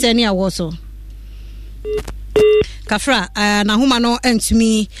ba ni nsani awo so Kafra na homa no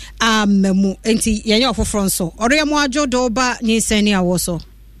entumi amemu enti yenye ofoforo nso ore mo adwodo ba nyinsani awo so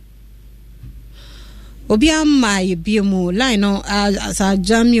obi amma yebiemu line no asa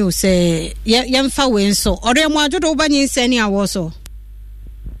jamio se yemfa we nso ore mo adwodo ba nyinsani awo so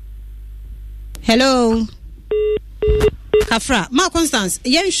hello Kafra ma Constance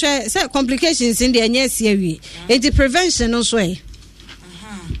yenhwe say complications in the anyesi awie enti prevention no so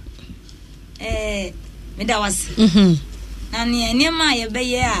Meda was na ne ma ye be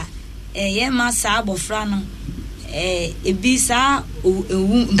ye a ye ma sa abofra no ebi sa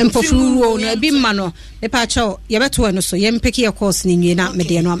empofuru no ebi ma no me pa cho ye beto no so ye mpeke ye course ni nwie na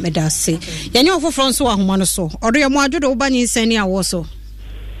mede no meda se ye nye ofofro nso wa homa no so odo ye mo adwodo wo ba nyinsani awo so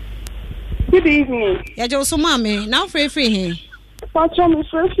good evening ye je so mame na free he pa cho me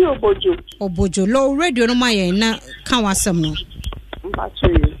free obojo low radio no ma ye na kan wasem no pa cho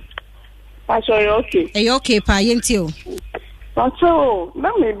you okay. Are you okay, pa? Yentio. So,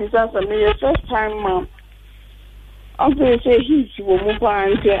 now maybe that's the first time, ma'am. After say heat, will move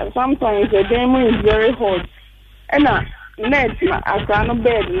on. Sometimes the demo is very hot. And net, I can't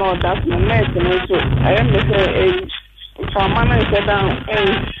bed, no, that's my net. And also, I am the if a man is down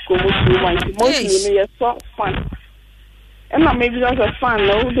and go to mostly a soft fun. And maybe that's a fun,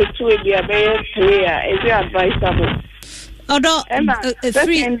 no, the two will be a very clear, is advisable. Odo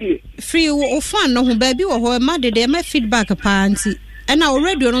free o fan no ho ba bi wo ho ma de ma feedback pa anti e na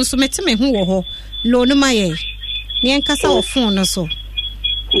radio no so meteme ho wo ho lo no maye ni enkasa wo phone no so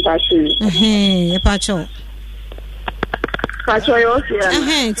e pa cho yo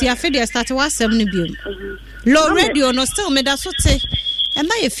tia ti afede start WhatsApp no bi lo radio no still me da so te e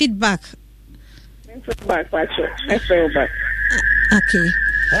ma ye feedback pa cho e feel back okay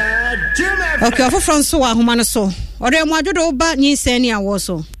okay for France wa homa no so ore mo adwodo ba nyinsani awo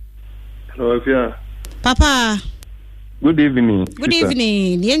so hello papa good evening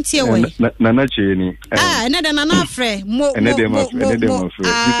yentie we nana cheni na da nana afre mo me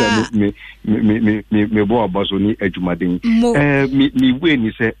bo abaso ni adwumaden me we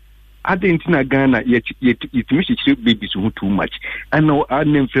ni se adentina Ghana yetimi hyehyere babies who too much and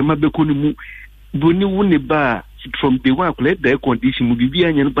anemfrema bekonu mu boni woni ba from the one collect the condition mu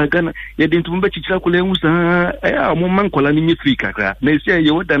bibia nya no bagana ye de ntum ba chichira kola hu sa mo man kola ni free kakra na esi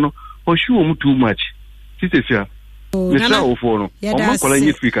ye woda no o show mu too much sisefia nesa o for no o man kola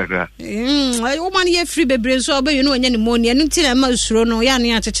ni free kakra o man ye free bebre so oba you know nya ni money enu ti na ma usuro no ya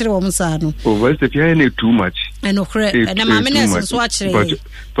na achechire wo msa no o va sefia ne too much eno kre na ma me na so achire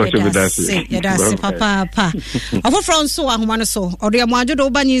ya da se papa ofo France so ahoma no so odo ya mo adwodo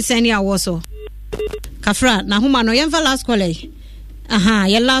ba nyinsani awo so Kafra na huma no yemfa last call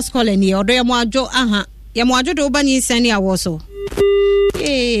ye last call ni odo ye mo adwo ye mo adwo do ba nyinsani awo so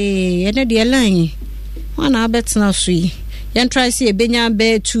ene de line wana betna so yi yen try see ebenya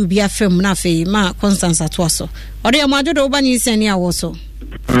be 2 bi afem na fe ma Constance atwaso odo ye mo adwo do ba nyinsani awo so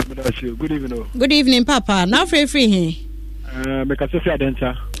good evening papa na free he me ka se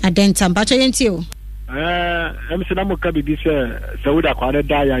adenta mpacho yentio em se na mo ka bibi se Sauda kwa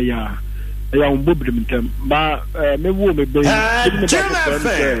da ya ya umbobrim tem ba me wo me be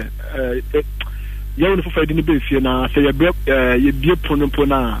ya woni fufa di ni be fie na se ye bie pono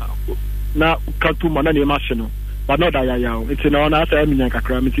na kantu ma na ne ma hye no ba no da ya enti na ona asa eminya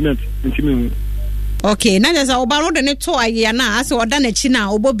kakra ntimi okay na just oba no de ne to aye na asa oda na chi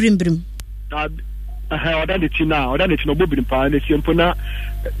na obobrim Oda the tina bobin pa na simple na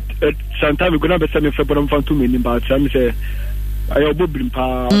sometime go na be say me fe bodom fan to me but say me say ayo bobin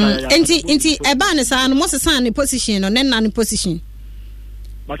pa enti eba ne sa no mo sesa ne position no ne na ne position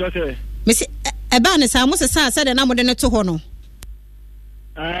ma cho say me say eba ne sa mo sesa say de na mo de ne to ho no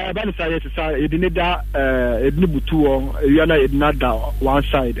eba ne sa yes sa edine da edine butu o yana edina da one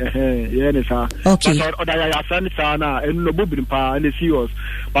side yeah ne sa okay oda ya san sa na enu no bobin pa ne serious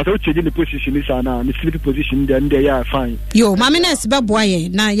but o change the position is na the sleep position then they are fine yo mama nurse be boa ye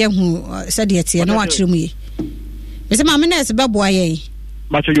na ye hu said ye tie na wa kire mu ye me say mama nurse be boa ye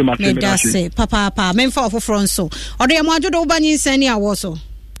macho you macho me say papa me fa ofofro nso odo ye mo ajodo ba Nhyinsen ni awo so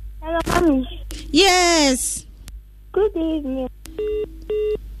hello mommy yes good evening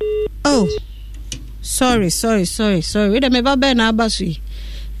oh sorry we dey me ba be na abasui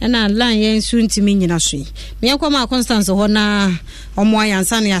na line yen su ntimi nyina hwe me yakoma Constance ho na omo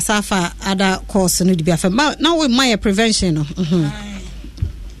ayansa na asafa ada course no di bia fa na we my prevention no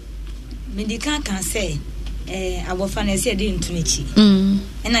medical can say abofa na say dey ntunichi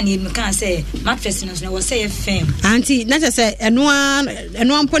na ne kan say mattress no was say fm auntie na say eno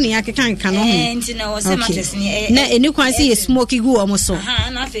ampo ne yakeka kan no ho enti na was say mattress ni na eni kwan say smoke gu omo so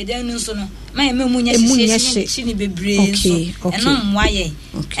na fe den no so no my memunya shi ni bebre so eno mwaye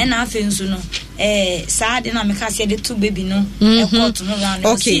na afe nso no saa de na me ka say de to baby no e court no round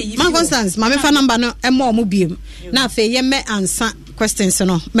okay ma Constance ma me fa number no e mo mo biem na afe ye me ansa questions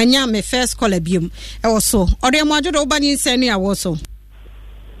no manya me first call biem e wo so ode mo ajodo ba Nhyinsen ni awo so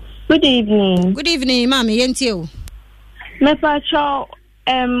good evening mama yentie o me pa cho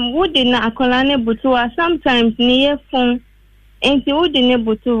would na akola ne butuwa sometimes ni ye fun enti would ne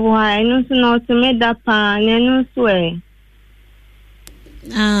butuwa eno so na to me da pa na eno so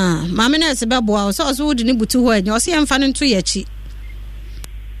mama na se bebo o so would ne butuwa enyo se yemfa ne nto yachi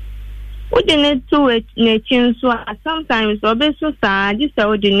would ne to ne chin so sometimes obeso sa just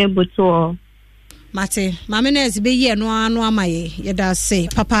would ne butuwa mate mama na be ye no anu amaye ye da say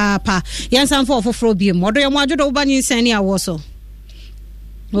papa yansan for ofofro biem odo ye mo ajodo ba Nhyinsen ni awo so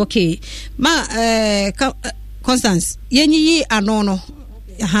okay ma Constance yenyi ano no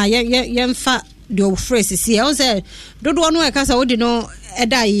ha yemfa de phrase si e o say dodo no e kasa wodi no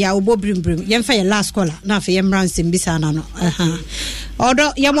eda ya obobrim yemfa ye last caller na fa ye mransem bisa na no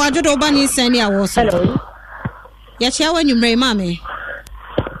odo ye mo ajodo ba Nhyinsen ni awo so hello ya chia wa nyumre mama.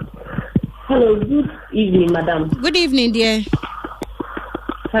 Hello, good evening, madam. Good evening, dear.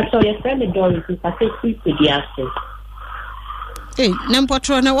 So your friend Doris is a free pediatric. Hey,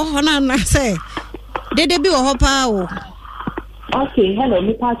 Nampotro na wo na say. Dede bi wo pa o. Okay, hello,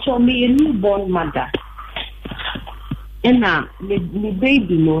 me pacho me a newborn mother. And the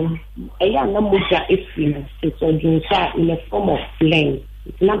baby no, a young namuja ifina, it's in a form of flame.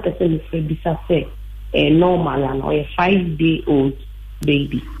 It's not the same as a normal and or a 5-day-old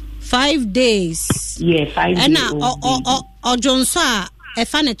baby. 5 days. Yeah, 5 days. And Johnso e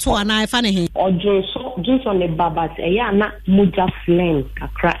fa ne to ana e fa ne he. Just on the babat e ya na muja flame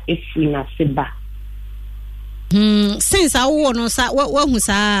kakra efri na seba. Since awo no sa wa hu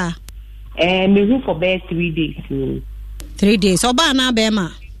sa. Me hu for about 3 days. 3 days. Oba na be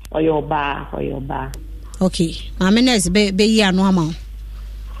ma. Oyoba. Okay. Mama nurse be yi anu ama.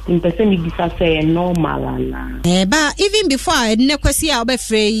 In person bisa say normal na. Ba even before ne kwesi a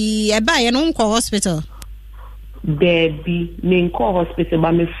obefrey ba ye no nko hospital. Baby, me nko hospital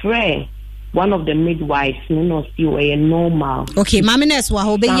but me friend one of the midwives no still a normal. Okay, mama nurse wa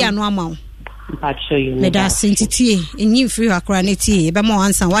ho be yi anu ama. But show you. Me da sentity enyi free akra na tie be mo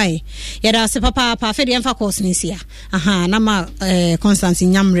ansa why. Ye da se papa fe de emfa course ni sia. Na ma Constance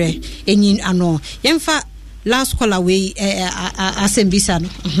Nyamre enyi ano. Yemfa last call away asembisa no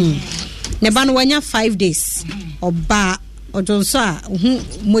ne ba no wanya 5 days oba ojonso a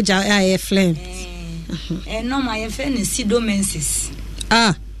moja ya flame no my friend sidomensis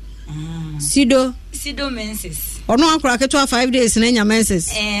sidomensis ono akura keto 5 days na nya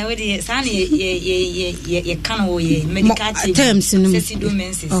menses we dey san ye kan wo ye medical terms no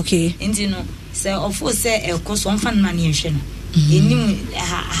sidomensis okay enti no say ofo say e ko so mfa na ne hwe no enim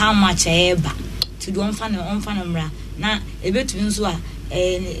how much eba to do on fan mra na ebetumi nso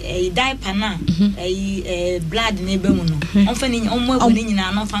a diaper na blood na ebe mu no on fan ni on mo ebo ni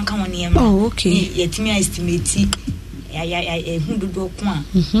nyina no fan kan won ne oh okay yetimi estimate ya hundudo ko a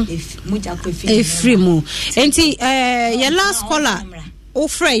muja ko fi free mu enti your last caller o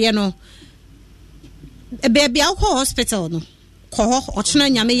frey ye no baby alcohol hospital no ko ochena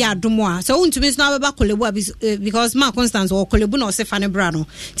nyame ya adomo a so untumi so na beba kolebu because ma Constance or kolebu na ose fa ne bra no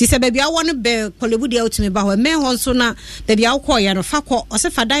ti se bebia wo ne be kolebu dia utumi ba ho me ho so na bebia wo ko ye no fa ko ose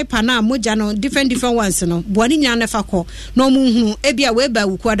fa diaper na moja no different ones no boani nya ne fa ko no mu hunu ebia we ba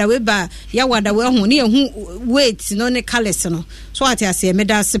wuku ada we ba ya wada we ho ne hu weight no ne colors no so ati ase me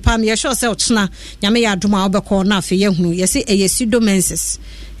da sepam ye sure se ochena nyame ya adomo a obekọ na afi ye hunu ye se pseudomenses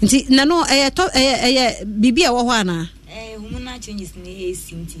nti na no bibia wo ho ana hormonal changes ni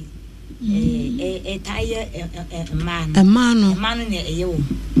esinti tire man ne eyewo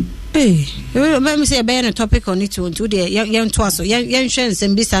me say be na topic on it to dey yan to aso yan hwe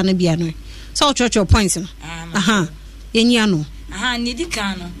nsem bisa na bia no so church points no yenya no ni di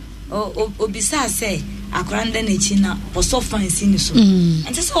kan no obisa say akoranda na chi na oso fancy ni so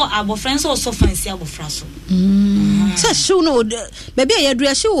enti so abofran so oso fancy abofra so sa show no baby ya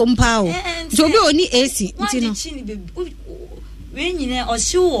dua show wo mpa o so obi oni AC nti no we nyine o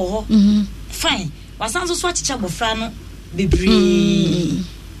show wo fine wasan so achicha abofra no bebre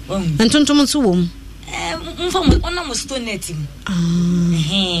entontom so wo mfa mo ona mo stone net mu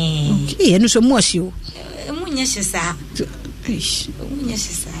okay eno so mo show mu nya hisa mu nya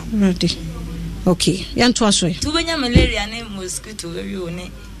hisa ready okay yan to aso tu benya malaria ne mosquito we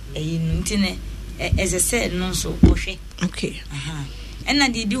one eyinu ntine as I said no so ohwe okay ena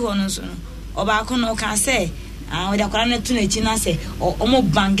di ho no so no oba ko no ka say we da kwara na tu na chi na say omo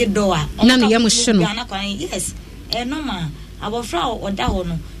bange do a na ne yam hye no yes normal abofra oda ho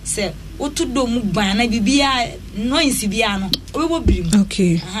no say otu do mu ban na bibia noise bia no obebo birim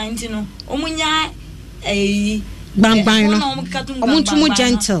okay ntino omunya bang no omuntu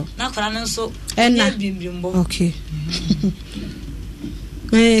gentle na kwara no so ena bimbimbo okay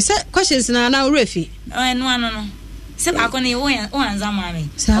say questions na refi no se ba ko ne wo anza mame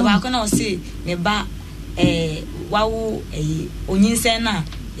o ba ko na o se me ba wawu Nhyinsen na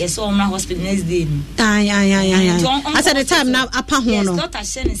yeso omra hospital next day no at the time na apa ho no yes doctor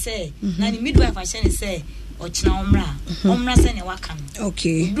shene say na ni midwife shene say o china omra se ne waka no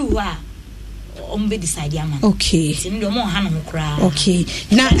okay du wa ombe decide ama okay se ndo mo ha no kra okay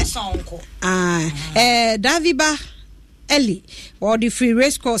na Daviba Eli or the free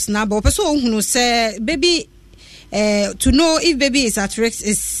race course na but person hunu say baby to know if baby is at risk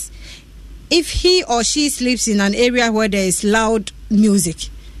is if he or she sleeps in an area where there is loud music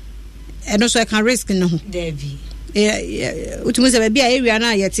and also I can risk no Devi utumu say baby area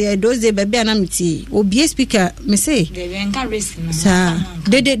na yete those day baby na miti obi speaker me say Devi enka risk no sa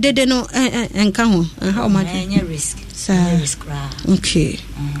de no enka ho how much any risk sa risk okay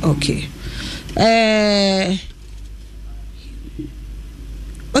okay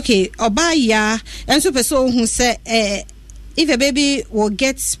okay obaya and so person who say if a baby will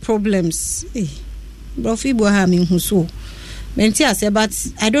get problems bro fi bo ha me hu so menti ase but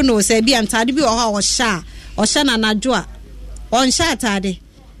I don't know say bi antade bi o ha o sha na najo a on sha atade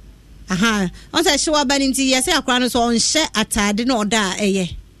on say she wa ba nti yes akwa no so on sha atade na oda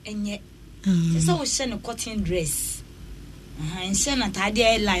eye enye so o sha no cotton dress nhyɛn na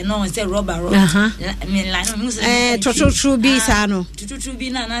tade line no say rubber me line no say true bi sa no true bi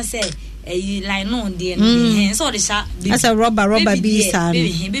na say line no de so de sha as a rubber bi sa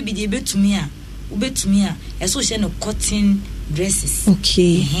no baby de betumi a eso hye no cotton dresses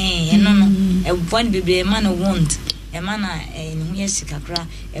okay no one baby man want e man hu yes kakra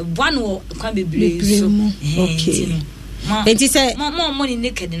one kwa baby so okay enti say mo ni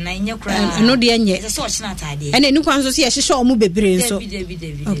naked na nya kra no de enye so china tade ene ni kwan so se hye omo bebre so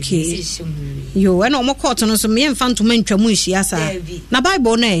okay yo ene omo court no so me mfa ntoma ntwamu nhia sa na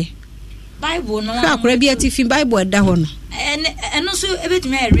bible na bible no akora bi atifi bible da ho no eno so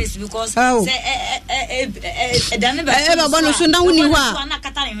ebetumi risk because say dane ba ba no so na woni ho a na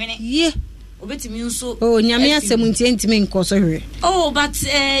kata ne hwene ye obetumi nso nyame asem ntimi nkoso hwe but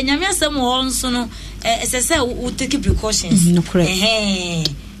nyame asem ho nso no say we take precautions ntino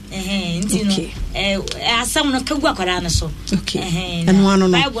asam no kagu akwara na so eno ano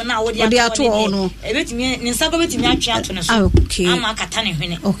no bible na wo dia to no ebetumi ni nsa go betumi atwe ato ne so ama kata ne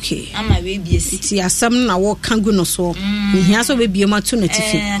hwene ama we biesi ti asam na wo kangu no so nhia so be biema to na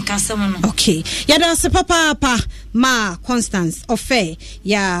tifi kasam no ya da se papa ma Constance ofe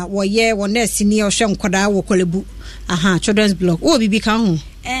ya wo ye wo nurse ni ohwe nkoda wo kolebu children's block wo bibi kan ho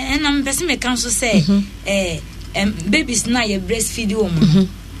na mpese me kan so say babies na ye breastfeed wo mo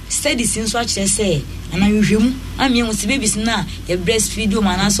studies nso a kire say ana hwehwem amie mo se babies na ye breastfeed wo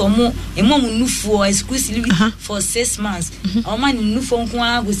mana so mo emom nufuo exclusively for 6 months o man nufuo nko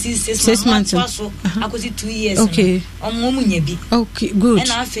a go 6 months so akosi 2 years okay omo nya bi okay good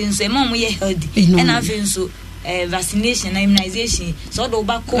and afen so emom ye healthy and afen so vaccination and immunization so do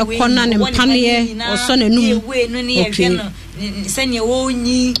ba ko we na ne panie o so na num we no ne ye no sanye wo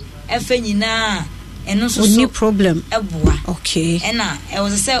nyi afanyina eno so no problem eboa okay ena e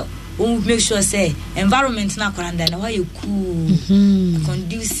was say we make sure say environment na koranda na why cool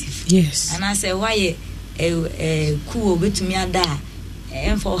conducive yes and I say why cool betumi ada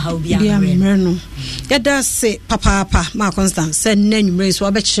for how be no yada say papa ma constant say nanwumre so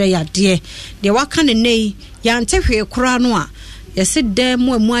obekire ya de waka ne nei ya ntehwe kura no a yesi dem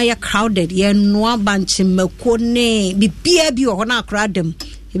mu aya crowded ye no abanche mako ne bibia bi ho na crowdem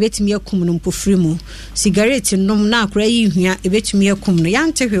ebetumi akum no mpofiri mu cigarette nom na akora yi hua ebetumi akum no ya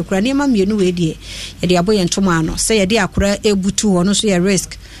ntehwe kura ne ma mienu we de ye de aboye ntoma no say ye de akora ebutu ho no so ye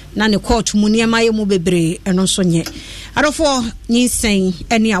risk na ne court mu ne ma ye mu bebre eno so nye adofo Nhyinsen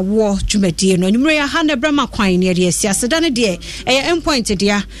ene awo dwumadie no nwumre ya ha na brama kwan ne de asiaseda ne de endpoint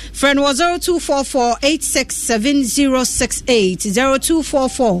dia friend was 0244867068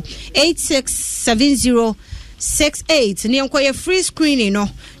 0244867068 ne enkoye free screening no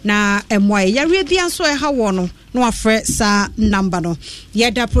na emwaye yare bia so ha wo no no afre sa number no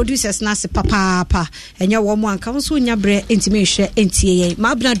yeda producers na se papa enya wo mu anka so nya bre intime hwe entie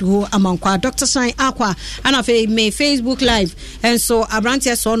ma brado amankwa Dr. Shine Aqua ana fe me Facebook live and so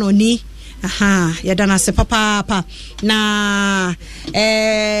abrantia so no ni yeda na se papa na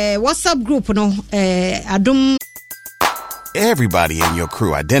WhatsApp group no Adom. Everybody in your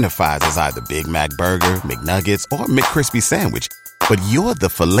crew identifies as either Big Mac Burger, McNuggets, or McCrispy Sandwich. But you're the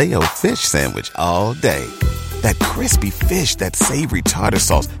Filet-O-Fish Sandwich all day. That crispy fish, that savory tartar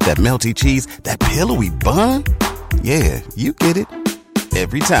sauce, that melty cheese, that pillowy bun. Yeah, you get it.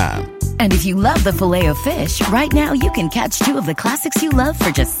 Every time. And if you love the Filet-O-Fish, right now you can catch 2 of the classics you love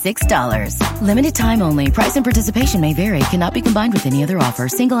for just $6. Limited time only. Price and participation may vary. Cannot be combined with any other offer.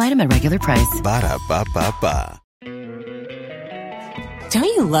 Single item at regular price. Ba-da-ba-ba-ba. Don't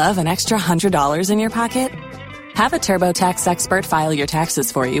you love an extra $100 in your pocket? Have a TurboTax expert file your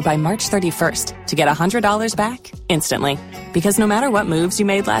taxes for you by March 31st to get $100 back instantly. Because no matter what moves you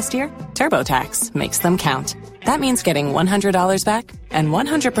made last year, TurboTax makes them count. That means getting $100 back and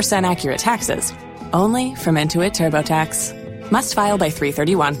 100% accurate taxes only from Intuit TurboTax. Must file by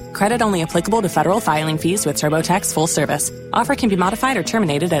 3/31. Credit only applicable to federal filing fees with TurboTax full service. Offer can be modified or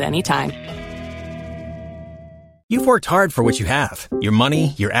terminated at any time. You've worked hard for what you have. Your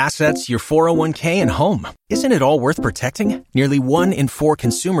money, your assets, your 401k, and home. Isn't it all worth protecting? Nearly 1 in 4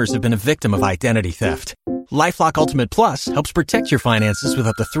 consumers have been a victim of identity theft. LifeLock Ultimate Plus helps protect your finances with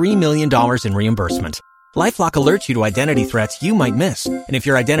up to $3 million in reimbursement. LifeLock alerts you to identity threats you might miss. And if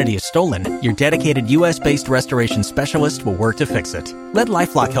your identity is stolen, your dedicated U.S.-based restoration specialist will work to fix it. Let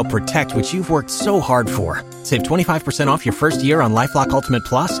LifeLock help protect what you've worked so hard for. Save 25% off your first year on LifeLock Ultimate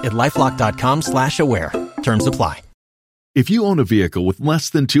Plus at LifeLock.com/aware. Terms apply. If you own a vehicle with less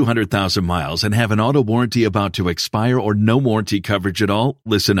than 200,000 miles and have an auto warranty about to expire or no warranty coverage at all,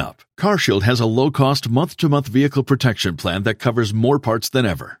 listen up. CarShield has a low-cost month-to-month vehicle protection plan that covers more parts than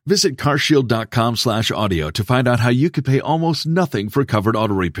ever. Visit carshield.com/audio to find out how you could pay almost nothing for covered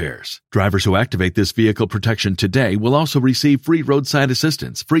auto repairs. Drivers who activate this vehicle protection today will also receive free roadside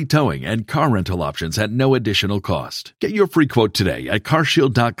assistance, free towing, and car rental options at no additional cost. Get your free quote today at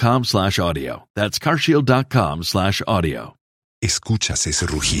carshield.com/audio. That's carshield.com/audio. ¿Escuchas ese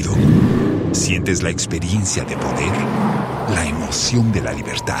rugido? ¿Sientes la experiencia de poder? La emoción de la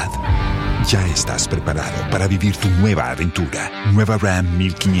libertad. Ya estás preparado para vivir tu nueva aventura. Nueva Ram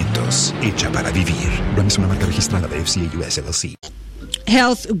 1500, hecha para vivir. Ram es una marca registrada de FCA US LLC.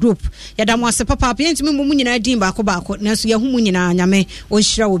 Health Group yada mo ase papa yentimi mo nyina din baako nanso ye hu mo nyina nyame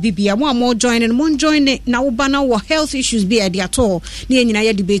onhira wo bibia mo join na wo ba na wo health issues be at all na ye nyina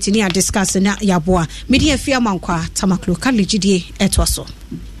ye debate ni a discuss na ya boa media fia mankwa tamaklo college die etwaso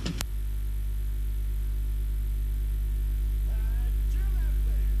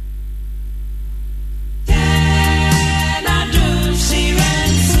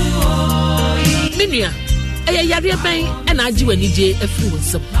Minia yare ben na agi wani je afiri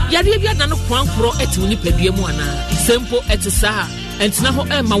wonsam yare bia na no kwankoro eti woni padua mu ana sempo etisa entina ho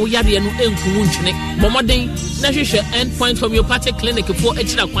ma wo yare no enku ntwene bomoden na hwehwe endpoint homeopathic clinic for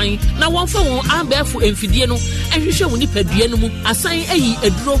echira kwan na wonfa won ambefu emfidie no ehwehwe woni padua no mu asan ayi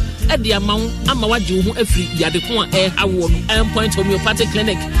aduro ede ama waje ho afiri yade ko hawo no endpoint homeopathic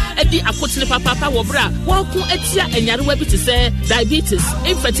clinic edi akotene papa wo bra won ko etia enyare wa bi te se diabetes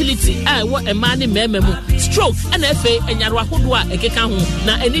infertility wo ema ne mema mu stroke and FA and Yarwahodwa ekeka ho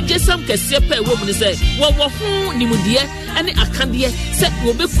na eni jesam kese pe wo mu ne se wo ho nimudie ene akandie se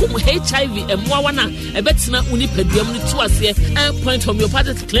wo bekum HIV emwa wana ebetena unipeduam to ase Point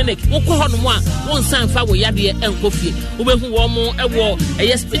Homeopathic Clinic. Woko hono mo a won san fa wo yade enkofie. Obehu wo mo ewo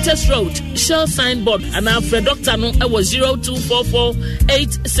Peters Road, Shell signboard and our doctor no ewo 0244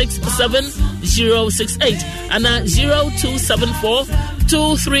 867 068 and 0274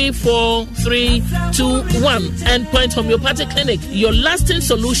 234-321 and Point Homeopathic Clinic, your lasting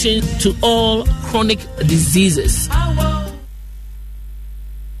solution to all chronic diseases.